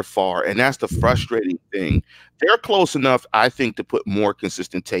 but they're far, and that's the frustrating thing. They're close enough, I think, to put more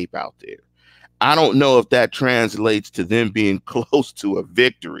consistent tape out there. I don't know if that translates to them being close to a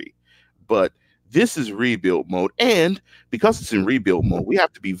victory, but this is rebuild mode, and because it's in rebuild mode, we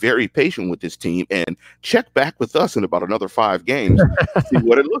have to be very patient with this team and check back with us in about another 5 games to see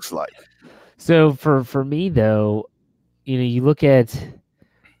what it looks like. So for me, though, you look at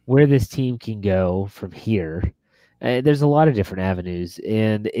where this team can go from here. There's a lot of different avenues,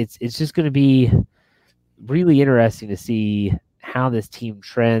 and it's just going to be really interesting to see how this team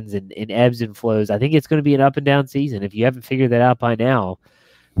trends and ebbs and flows. I think it's going to be an up and down season. If you haven't figured that out by now,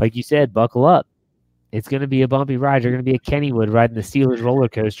 like you said, buckle up. It's going to be a bumpy ride. You're going to be a Kennywood riding the Steelers roller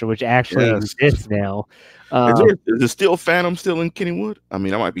coaster, which actually exists now. Is the Steel Phantom still in Kennywood? I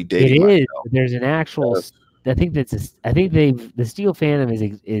mean, I might be dating myself. It is. There's an actual. I think the Steel Phantom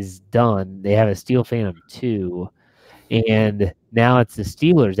is done. They have a Steel Phantom 2. And now it's the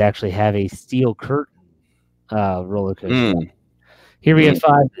Steelers actually have a steel curtain roller coaster. Here we have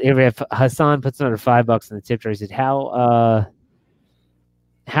Hassan puts another $5 in the tip jar. He said, "How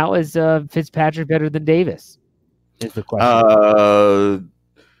is Fitzpatrick better than Davis?" Is the question.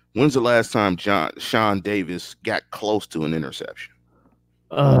 When's the last time Sean Davis got close to an interception?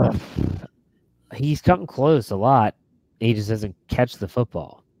 He's gotten close a lot. He just doesn't catch the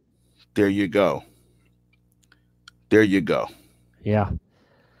football. There you go. Yeah.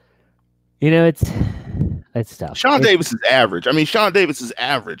 It's tough. Sean Davis is average. I mean, Sean Davis is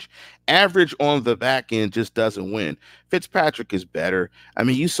average. Average on the back end just doesn't win. Fitzpatrick is better. I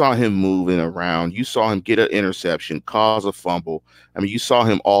mean, you saw him moving around. You saw him get an interception, cause a fumble. I mean, you saw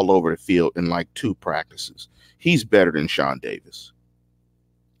him all over the field in like 2 practices. He's better than Sean Davis.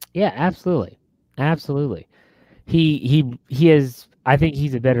 Yeah, absolutely. Absolutely. He has. I think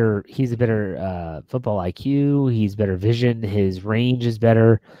he's a better football IQ. He's better vision. His range is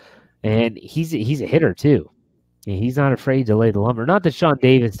better, and he's a hitter too. He's not afraid to lay the lumber. Not that Sean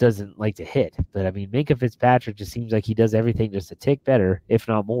Davis doesn't like to hit, but I mean, Minkah Fitzpatrick just seems like he does everything just a tick better, if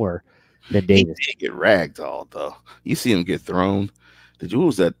not more, than Davis. He did get ragdolled though. You see him get thrown. Who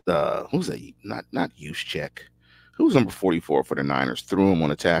was that? Not Juszczyk. Who was number 44 for the Niners? Threw him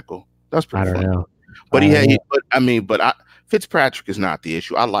on a tackle. That's pretty funny. Know. But Fitzpatrick is not the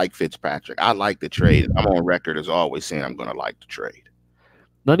issue. I like Fitzpatrick. I like the trade. I'm on record as always saying I'm going to like the trade.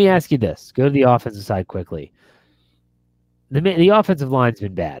 Let me ask you this. Go to the offensive side quickly. The offensive line's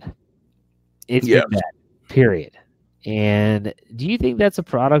been bad. It's been bad, period. And do you think that's a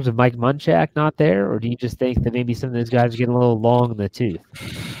product of Mike Munchak not there, or do you just think that maybe some of those guys are getting a little long in the tooth?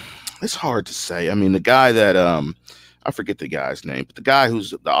 It's hard to say. I mean, the guy that I forget the guy's name, but the guy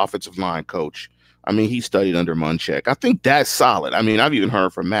who's the offensive line coach, I mean, he studied under Munchak. I think that's solid. I mean, I've even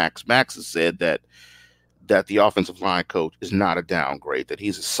heard from Max. Max has said that the offensive line coach is not a downgrade, that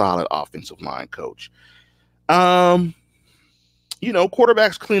he's a solid offensive line coach.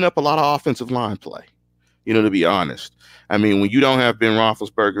 Quarterbacks clean up a lot of offensive line play, to be honest. I mean, when you don't have Ben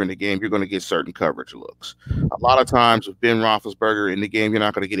Roethlisberger in the game, you're going to get certain coverage looks. A lot of times with Ben Roethlisberger in the game, you're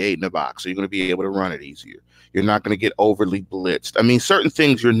not going to get 8 in the box, so you're going to be able to run it easier. You're not going to get overly blitzed. I mean, certain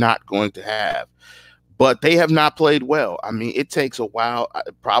things you're not going to have. But they have not played well. I mean, it takes a while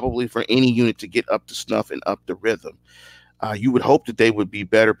probably for any unit to get up to snuff and up the rhythm. You would hope that they would be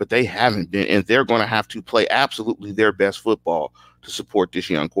better, but they haven't been, and they're going to have to play absolutely their best football to support this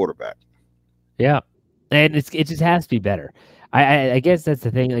young quarterback. Yeah, and it just has to be better. I guess that's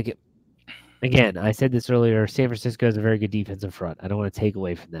the thing. Like, again, I said this earlier, San Francisco is a very good defensive front. I don't want to take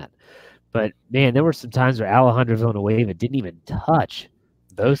away from that. But, man, there were some times where Alejandro Villanueva didn't even touch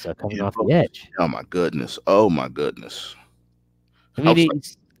Bosa coming off the edge. Oh, my goodness. I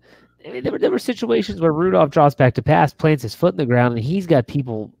mean, there were situations where Rudolph draws back to pass, plants his foot in the ground, and he's got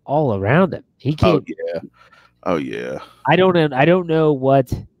people all around him. He can't. Oh yeah. I don't know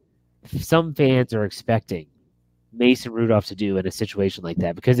what some fans are expecting Mason Rudolph to do in a situation like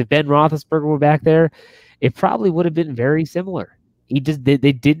that, because if Ben Roethlisberger were back there, it probably would have been very similar.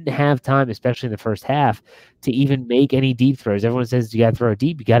 They didn't have time, especially in the first half, to even make any deep throws. Everyone says you got to throw it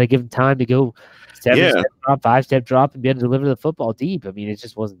deep. You got to give him time to go 7-step drop, 5-step drop, and be able to deliver the football deep. I mean, it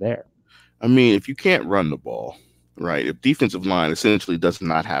just wasn't there. I mean, if you can't run the ball, right? If defensive line essentially does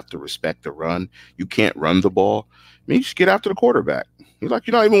not have to respect the run, you can't run the ball. I mean, you just get after the quarterback. You're not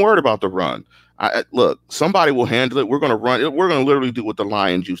even worried about the run. Look, somebody will handle it. We're going to run it. We're going to literally do what the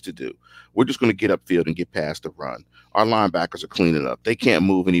Lions used to do. We're just going to get upfield and get past the run. Our linebackers are cleaning up. They can't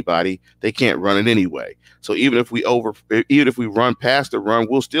move anybody. They can't run it anyway. So even if we run past the run,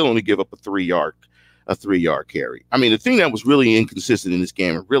 we'll still only give up a 3-yard carry. I mean, the thing that was really inconsistent in this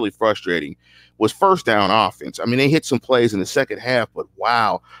game and really frustrating was first down offense. I mean, they hit some plays in the second half, but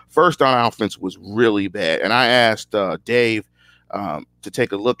wow, first down offense was really bad. And I asked Dave to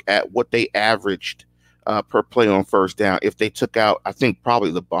take a look at what they averaged per play on first down if they took out, I think,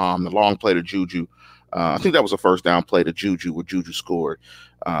 probably the long play to Juju. I think that was a first down play to Juju where Juju scored.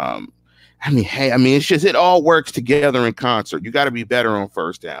 It's just, it all works together in concert. You got to be better on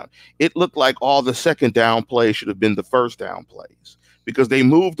first down. It looked like all the second down plays should have been the first down plays because they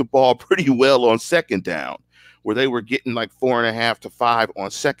moved the ball pretty well on second down, where they were getting like 4.5 to 5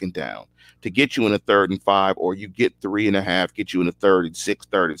 on second down to get you in a 3rd and 5, or you get 3.5, get you in a 3rd and 6,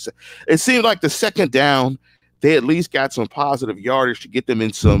 3rd and 6. It seemed like the second down, they at least got some positive yardage to get them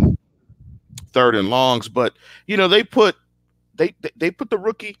in some 3rd and longs, but they put the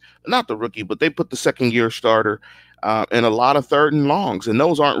rookie, not the rookie, but they put the second-year starter in a lot of 3rd and longs, and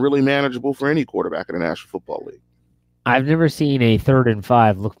those aren't really manageable for any quarterback in the National Football League. I've never seen a 3rd and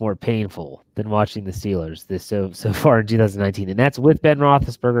 5 look more painful than watching the Steelers so far in 2019, and that's with Ben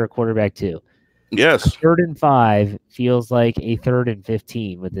Roethlisberger, quarterback too. Yes, 3rd and 5 feels like a 3rd and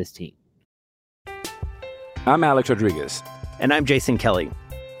 15 with this team. I'm Alex Rodriguez, and I'm Jason Kelly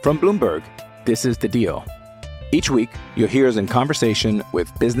from Bloomberg. This is The Deal. Each week, you'll hear us in conversation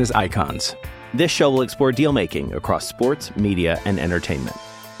with business icons. This show will explore deal-making across sports, media, and entertainment.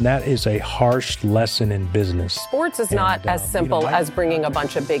 That is a harsh lesson in business. Sports is not as simple as bringing a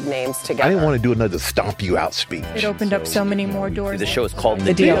bunch of big names together. I didn't want to do another stomp you out speech. It opened up so many more doors. The show is called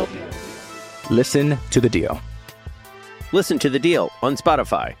The Deal. Listen to The Deal. Listen to The Deal on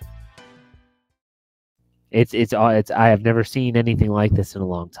Spotify. It's I have never seen anything like this in a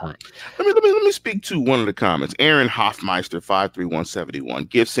long time. Let me speak to one of the comments. Aaron Hoffmeister 53171.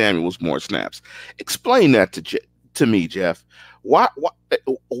 Give Samuels more snaps. Explain that to me, Jeff. Why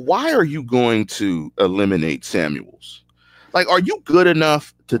are you going to eliminate Samuels? Like, are you good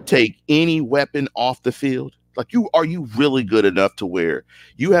enough to take any weapon off the field? Like, are you really good enough to where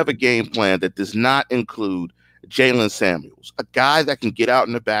you have a game plan that does not include Jalen Samuels, a guy that can get out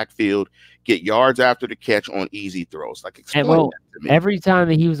in the backfield, get yards after the catch on easy throws? Like, explain that to me. Every time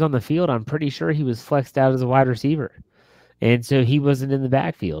that he was on the field, I'm pretty sure he was flexed out as a wide receiver. And so he wasn't in the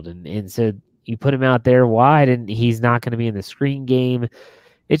backfield. And so you put him out there wide, and he's not going to be in the screen game.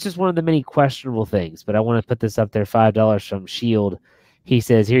 It's just one of the many questionable things. But I want to put this up there, $5 from Shield. He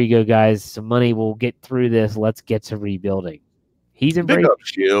says, here you go, guys. Some money. We'll get through this. Let's get to rebuilding. He's embracing. Pick up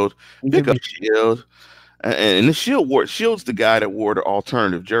Shield. Pick up Shield. And the Shield's the guy that wore the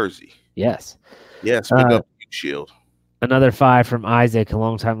alternative jersey. Yes. Yes, pick up Shield. Another 5 from Isaac, a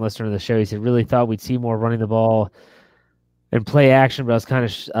longtime listener of the show. He said, really thought we'd see more running the ball and play action, but I was kind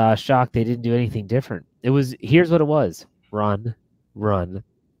of shocked they didn't do anything different. Here's what it was. Run,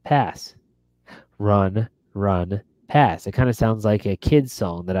 pass. Run, pass. It kind of sounds like a kid's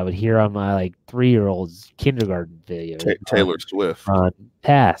song that I would hear on my 3-year-old's kindergarten video. Taylor Swift. Run,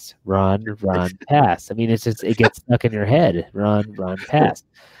 pass. Run, pass. I mean, it gets stuck in your head. Run, pass.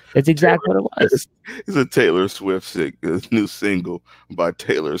 It's exactly what it was. It's a Taylor Swift new single by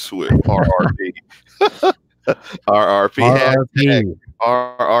Taylor Swift. RRP.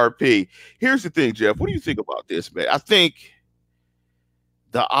 RRP. Here's the thing, Jeff. What do you think about this, man? I think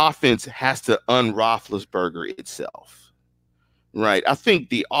the offense has to un-Roethlisberger itself, right? I think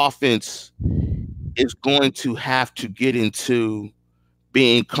the offense is going to have to get into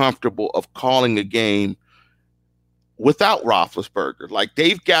being comfortable of calling a game without Roethlisberger. Like,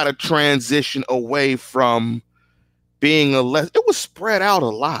 they've got to transition away from being it was spread out a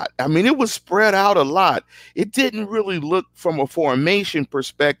lot. I mean, it was spread out a lot. It didn't really look from a formation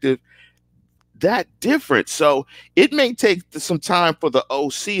perspective that different. So it may take some time for the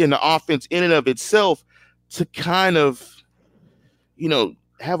OC and the offense in and of itself to kind of,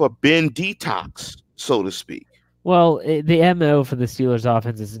 have a Ben detox, so to speak. Well, the MO for the Steelers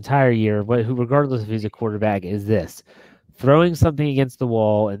offense this entire year, regardless of who's a quarterback, is this: throwing something against the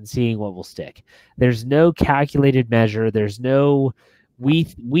wall and seeing what will stick. There's no calculated measure. There's no,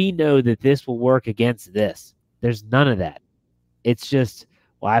 we know that this will work against this. There's none of that. It's just,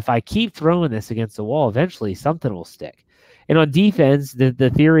 well, if I keep throwing this against the wall, eventually something will stick. And on defense,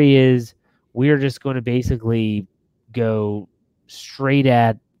 the theory is we're just going to basically go straight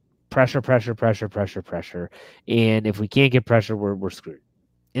at pressure. And if we can't get pressure, we're screwed.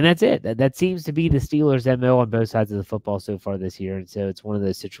 And that's it. That seems to be the Steelers' MO on both sides of the football so far this year. And so it's one of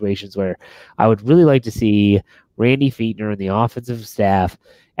those situations where I would really like to see Randy Fichtner and the offensive staff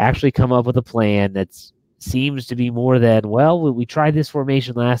actually come up with a plan that seems to be more than, well, we tried this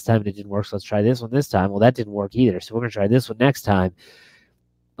formation last time and it didn't work, so let's try this one this time. Well, that didn't work either, so we're going to try this one next time.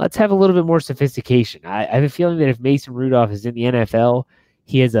 Let's have a little bit more sophistication. I have a feeling that if Mason Rudolph is in the NFL,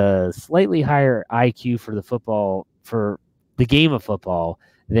 he has a slightly higher IQ for the game of football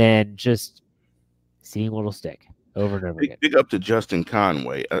than just seeing what will stick over and over again. Big up to Justin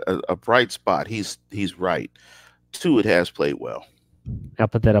Conway, a bright spot. He's right. Tuitt has played well. I'll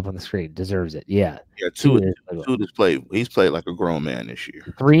put that up on the screen. Deserves it. Yeah. Yeah, Tuitt has played. He's played like a grown man this year.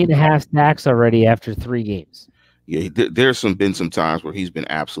 3.5 sacks already after 3 games. Yeah, there's been some times where he's been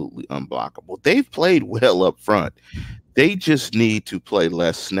absolutely unblockable. They've played well up front. They just need to play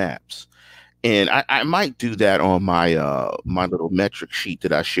less snaps. And I might do that on my my little metric sheet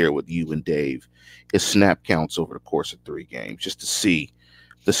that I share with you and Dave, is snap counts over the course of 3 games, just to see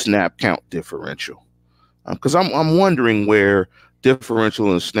the snap count differential. Because I'm wondering where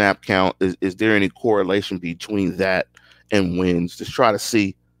differential and snap count, is there any correlation between that and wins? Just try to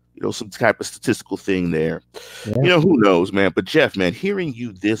see, some type of statistical thing there. Yeah. Who knows, man. But Jeff, man, hearing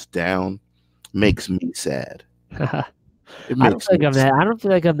you this down makes me sad. I don't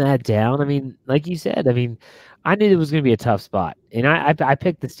feel like I'm that down. I mean, like you said, I knew it was going to be a tough spot, and I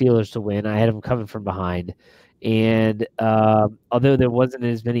picked the Steelers to win. I had them coming from behind, and although there wasn't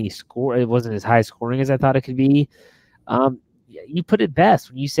as many it wasn't as high scoring as I thought it could be. You put it best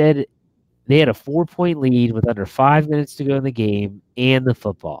when you said they had a 4-point lead with under 5 minutes to go in the game and the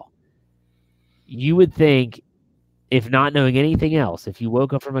football. You would think, if not knowing anything else, if you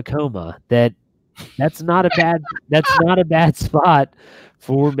woke up from a coma, that's not a bad spot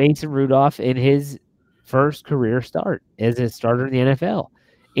for Mason Rudolph in his first career start as a starter in the NFL.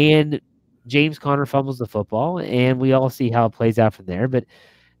 And James Conner fumbles the football, and we all see how it plays out from there. But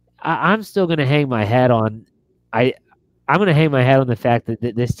I'm still going to hang my hat on. I'm going to hang my hat on the fact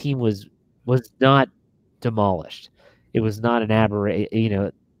that this team was not demolished. It was not an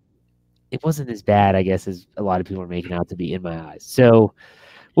aberration. It wasn't as bad, I guess, as a lot of people are making out to be in my eyes. So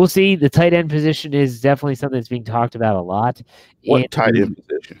we'll see. The tight end position is definitely something that's being talked about a lot. What tight end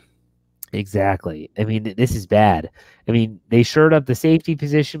position? Exactly. This is bad. They shored up the safety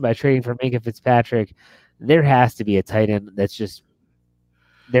position by trading for Minkah Fitzpatrick. There has to be a tight end that's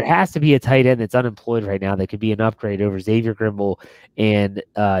unemployed right now that could be an upgrade over Xavier Grimble and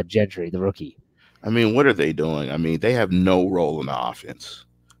Gentry, the rookie. What are they doing? They have no role in the offense.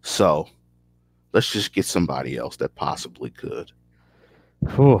 So let's just get somebody else that possibly could.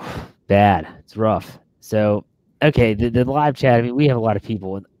 Whew, bad. It's rough. So, okay, the live chat, we have a lot of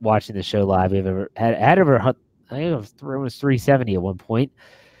people watching the show live. We've had over, I think it was almost 370 at one point.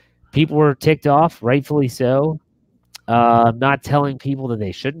 People were ticked off, rightfully so. Not telling people that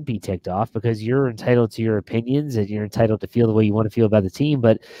they shouldn't be ticked off, because you're entitled to your opinions and you're entitled to feel the way you want to feel about the team.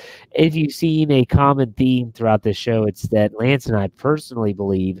 But if you've seen a common theme throughout this show, it's that Lance and I personally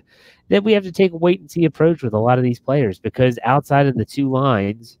believe that we have to take a wait-and-see approach with a lot of these players, because outside of the 2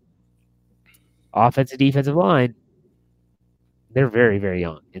 lines, offensive, defensive line, they're very, very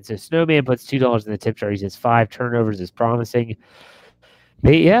young. And so Snowman puts $2 in the tip jar. He says 5 turnovers is promising.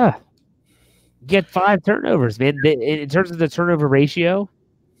 Get 5 turnovers, man. In terms of the turnover ratio,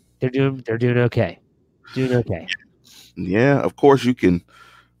 they're doing okay. Yeah, of course you can.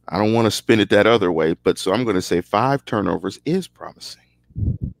 I don't want to spin it that other way, but so I'm going to say 5 turnovers is promising.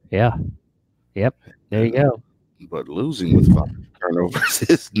 Yeah. Yep. There you go. But losing with 5 turnovers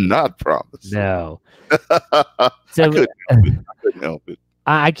is not promising. No. So I couldn't help it.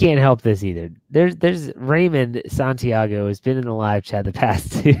 I can't help this either. There's Raymond Santiago has been in the live chat the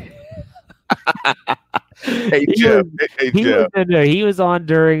past 2. Hey, Jeff. He was on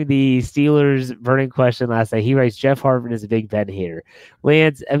during the Steelers burning question last night. He writes, Jeff Hartman is a big Ben hater.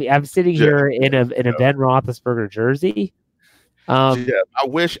 Lance, I'm sitting here in a Ben Roethlisberger jersey. Jeff, I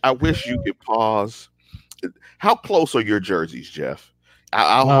wish you could pause. How close are your jerseys, Jeff?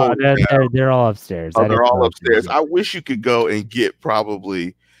 I'll hold they're all upstairs. Oh, they're all upstairs. I wish you could go and get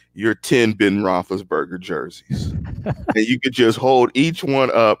probably your 10 Ben Roethlisberger jerseys, and you could just hold each one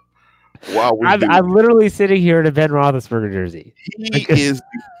up while we. I'm literally sitting here in a Ben Roethlisberger jersey. He is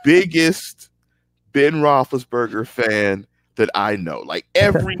the biggest Ben Roethlisberger fan that I know. Like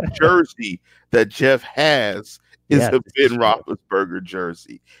every jersey that Jeff has is a Ben Roethlisberger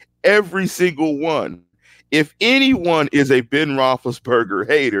jersey. Every single one. If anyone is a Ben Roethlisberger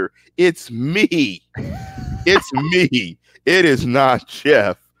hater, it's me. It's me. It is not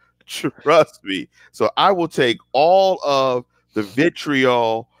Jeff. Trust me. So I will take all of the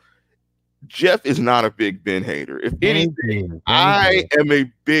vitriol. Jeff is not a big Ben hater. If anything, I am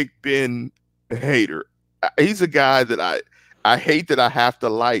a big Ben hater. He's a guy that I hate that I have to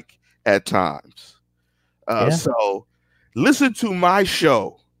like at times. So listen to my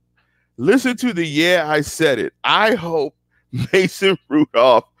show. Listen to the Yeah, I Said It. I hope Mason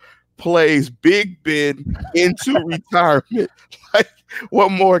Rudolph plays Big Ben into retirement. Like,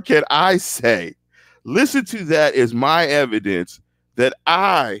 what more can I say? Listen to that as my evidence that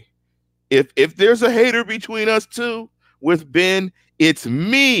if there's a hater between us two with Ben, it's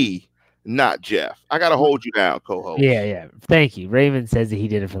me, not Jeff. I got to hold you down, co-host. Yeah. Thank you. Raymond says that he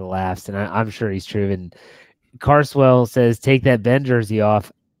did it for the laughs, and I'm sure he's true. And Carswell says, take that Ben jersey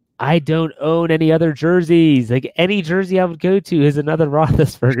off. I don't own any other jerseys. Like any jersey I would go to is another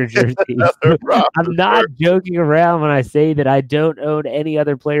Roethlisberger jersey. I'm not joking around when I say that I don't own any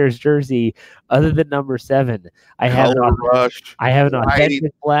other player's jersey other than number 7. I have an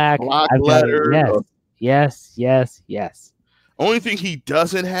authentic black letter. Yes. Only thing he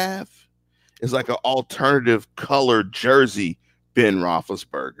doesn't have is like an alternative colored jersey Ben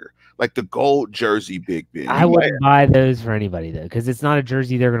Roethlisberger. Like the gold jersey Big Ben. I wouldn't buy those for anybody, though, because it's not a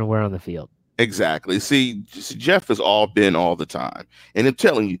jersey they're going to wear on the field. Exactly. See, Jeff has all been all the time. And I'm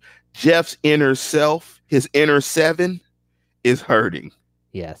telling you, Jeff's inner self, his inner 7, is hurting.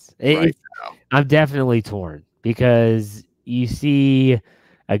 Yes. I'm definitely torn because you see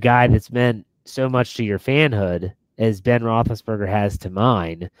a guy that's meant so much to your fanhood as Ben Roethlisberger has to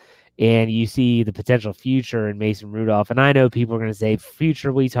mine. And you see the potential future in Mason Rudolph. And I know people are going to say,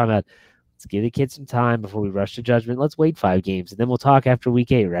 future, what are you talking about? Let's give the kid some time before we rush to judgment. Let's wait 5 games, and then we'll talk after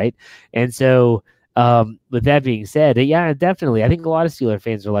week 8, right? And so with that being said, yeah, definitely. I think a lot of Steeler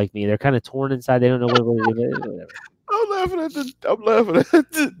fans are like me. They're kind of torn inside. They don't know what to do. I'm laughing at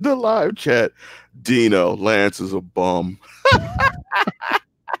the live chat. Dino, Lance is a bum.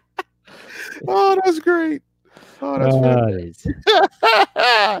 Oh, that's great. Oh,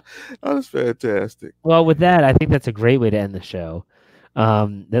 that's fantastic. Well, with that, I think that's a great way to end the show.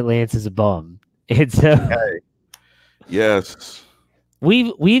 That Lance is a bum. And so, yes,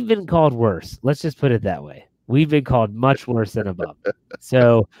 we've been called worse. Let's just put it that way. We've been called much worse than a bum.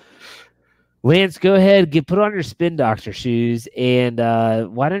 So, Lance, go ahead, put on your spin doctor shoes, and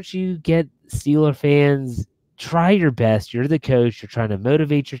why don't you get Steeler fans? Try your best. You're the coach. You're trying to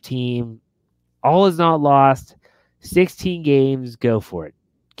motivate your team. All is not lost. 16 games, go for it.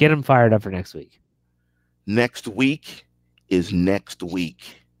 Get them fired up for next week. Next week is next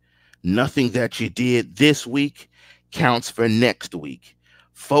week. Nothing that you did this week counts for next week.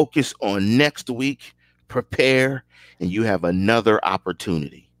 Focus on next week, prepare, and you have another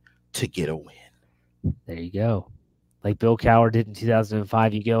opportunity to get a win. There you go. Like Bill Cowher did in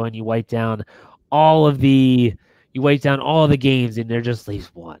 2005, you go and you wipe down all the games, and there just leaves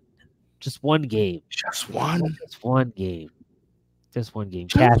one. Just one game. Just one. Just one game. Just one game.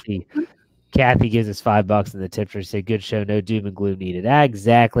 Kathy gives us $5 in the tip jar. Say, good show. No doom and gloom needed.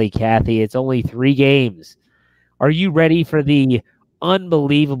 Exactly, Kathy. It's only 3 games. Are you ready for the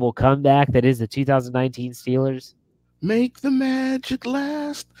unbelievable comeback that is the 2019 Steelers? Make the magic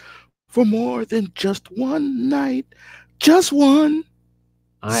last for more than just one night. Just one.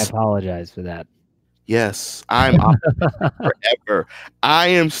 I apologize for that. Yes, I'm forever. I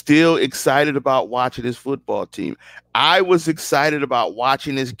am still excited about watching this football team. I was excited about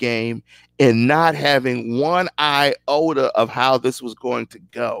watching this game and not having one iota of how this was going to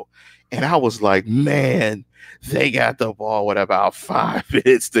go. And I was like, man, they got the ball with about 5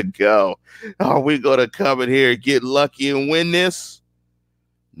 minutes to go. Are we going to come in here and get lucky and win this?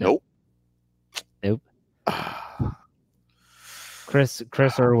 Nope. Chris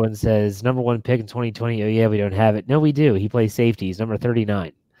Irwin says, number 1 pick in 2020. Oh, yeah, we don't have it. No, we do. He plays safety. He's number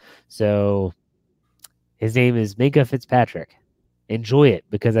 39. So his name is Minkah Fitzpatrick. Enjoy it,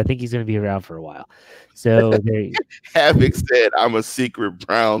 because I think he's going to be around for a while. So having said, I'm a secret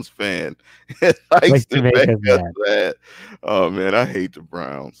Browns fan. It likes to make us mad. Oh, man, I hate the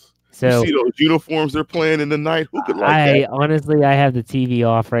Browns. So you see those uniforms they're playing in the night. Who could like that? Honestly, I have the TV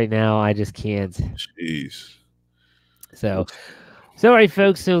off right now. I just can't. Jeez. So all right,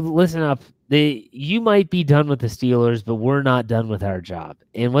 folks. So listen up. You might be done with the Steelers, but we're not done with our job.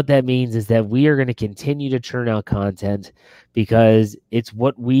 And what that means is that we are going to continue to churn out content because it's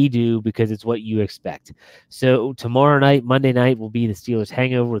what we do, because it's what you expect. So tomorrow night, Monday night, will be the Steelers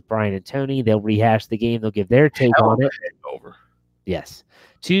Hangover with Brian and Tony. They'll rehash the game. They'll give their take on it. Hangover. Yes.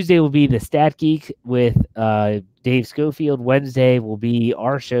 Tuesday will be the Stat Geek with Dave Schofield. Wednesday will be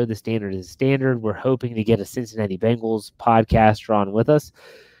our show, The Standard is Standard. We're hoping to get a Cincinnati Bengals podcaster on with us.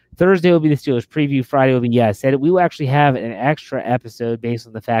 Thursday will be the Steelers preview. Friday will be, I said it. We will actually have an extra episode based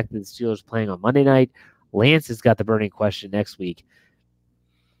on the fact that the Steelers are playing on Monday night. Lance has got the burning question next week.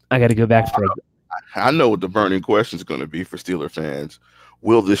 I got to go back for I know what the burning question is going to be for Steeler fans.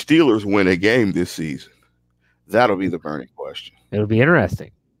 Will the Steelers win a game this season? That'll be the burning question. It'll be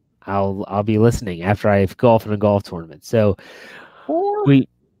interesting. I'll be listening after I golf in a golf tournament. So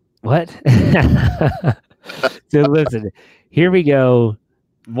what? So listen, here we go.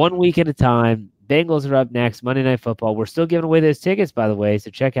 1 week at a time. Bengals are up next. Monday Night Football. We're still giving away those tickets, by the way. So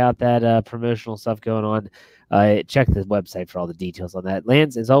check out that promotional stuff going on. Check the website for all the details on that.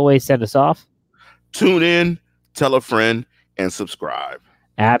 Lance, as always, send us off. Tune in, tell a friend, and subscribe.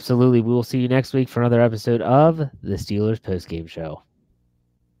 Absolutely. We will see you next week for another episode of the Steelers Postgame Show.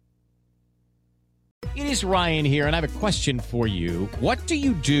 It is Ryan here, and I have a question for you. What do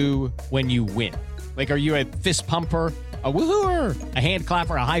you do when you win? Like, are you a fist pumper, a woohooer, a hand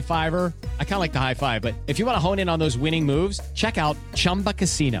clapper, a high fiver? I kind of like the high five, but if you want to hone in on those winning moves, check out Chumba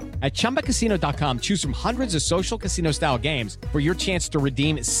Casino. At ChumbaCasino.com, choose from hundreds of social casino-style games for your chance to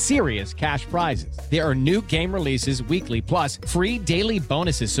redeem serious cash prizes. There are new game releases weekly, plus free daily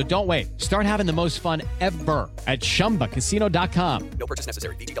bonuses, so don't wait. Start having the most fun ever at ChumbaCasino.com. No purchase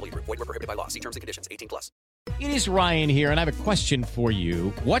necessary. VGW Group. Void where prohibited by law. See terms and conditions. 18+. It is Ryan here, and I have a question for you.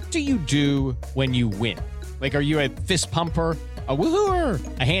 What do you do when you win? Like, are you a fist pumper, a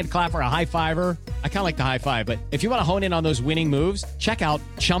woohooer, a hand clapper, a high fiver? I kind of like the high five, but if you want to hone in on those winning moves, check out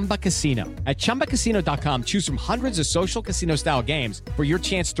Chumba Casino. At ChumbaCasino.com, choose from hundreds of social casino-style games for your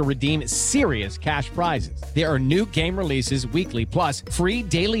chance to redeem serious cash prizes. There are new game releases weekly, plus free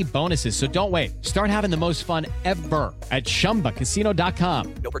daily bonuses, so don't wait. Start having the most fun ever at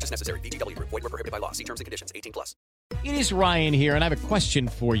ChumbaCasino.com. No purchase necessary. VGW Group. Void where prohibited by law. See terms and conditions. 18+. It is Ryan here, and I have a question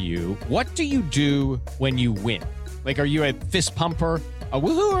for you. What do you do when you win? Like, are you a fist pumper, a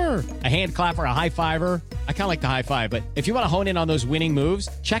woohooer, a hand clapper, a high fiver? I kind of like the high five, but if you want to hone in on those winning moves,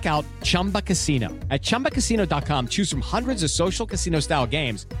 check out Chumba Casino. At ChumbaCasino.com, choose from hundreds of social casino-style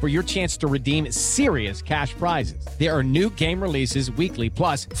games for your chance to redeem serious cash prizes. There are new game releases weekly,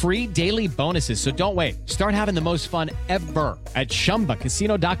 plus free daily bonuses, so don't wait. Start having the most fun ever at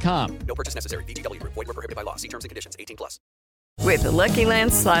ChumbaCasino.com. No purchase necessary. VGW Group. Void where prohibited by law. See terms and conditions. 18+. With the Lucky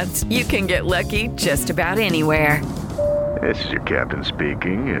Land Slots, you can get lucky just about anywhere. This is your captain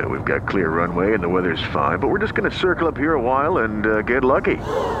speaking. We've got clear runway and the weather's fine, but we're just going to circle up here a while and get lucky.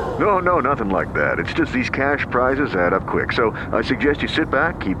 No, nothing like that. It's just these cash prizes add up quick. So I suggest you sit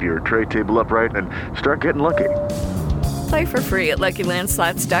back, keep your tray table upright, and start getting lucky. Play for free at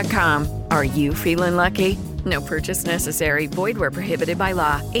LuckyLandSlots.com. Are you feeling lucky? No purchase necessary. Void where prohibited by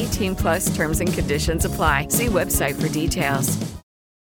law. 18+ terms and conditions apply. See website for details.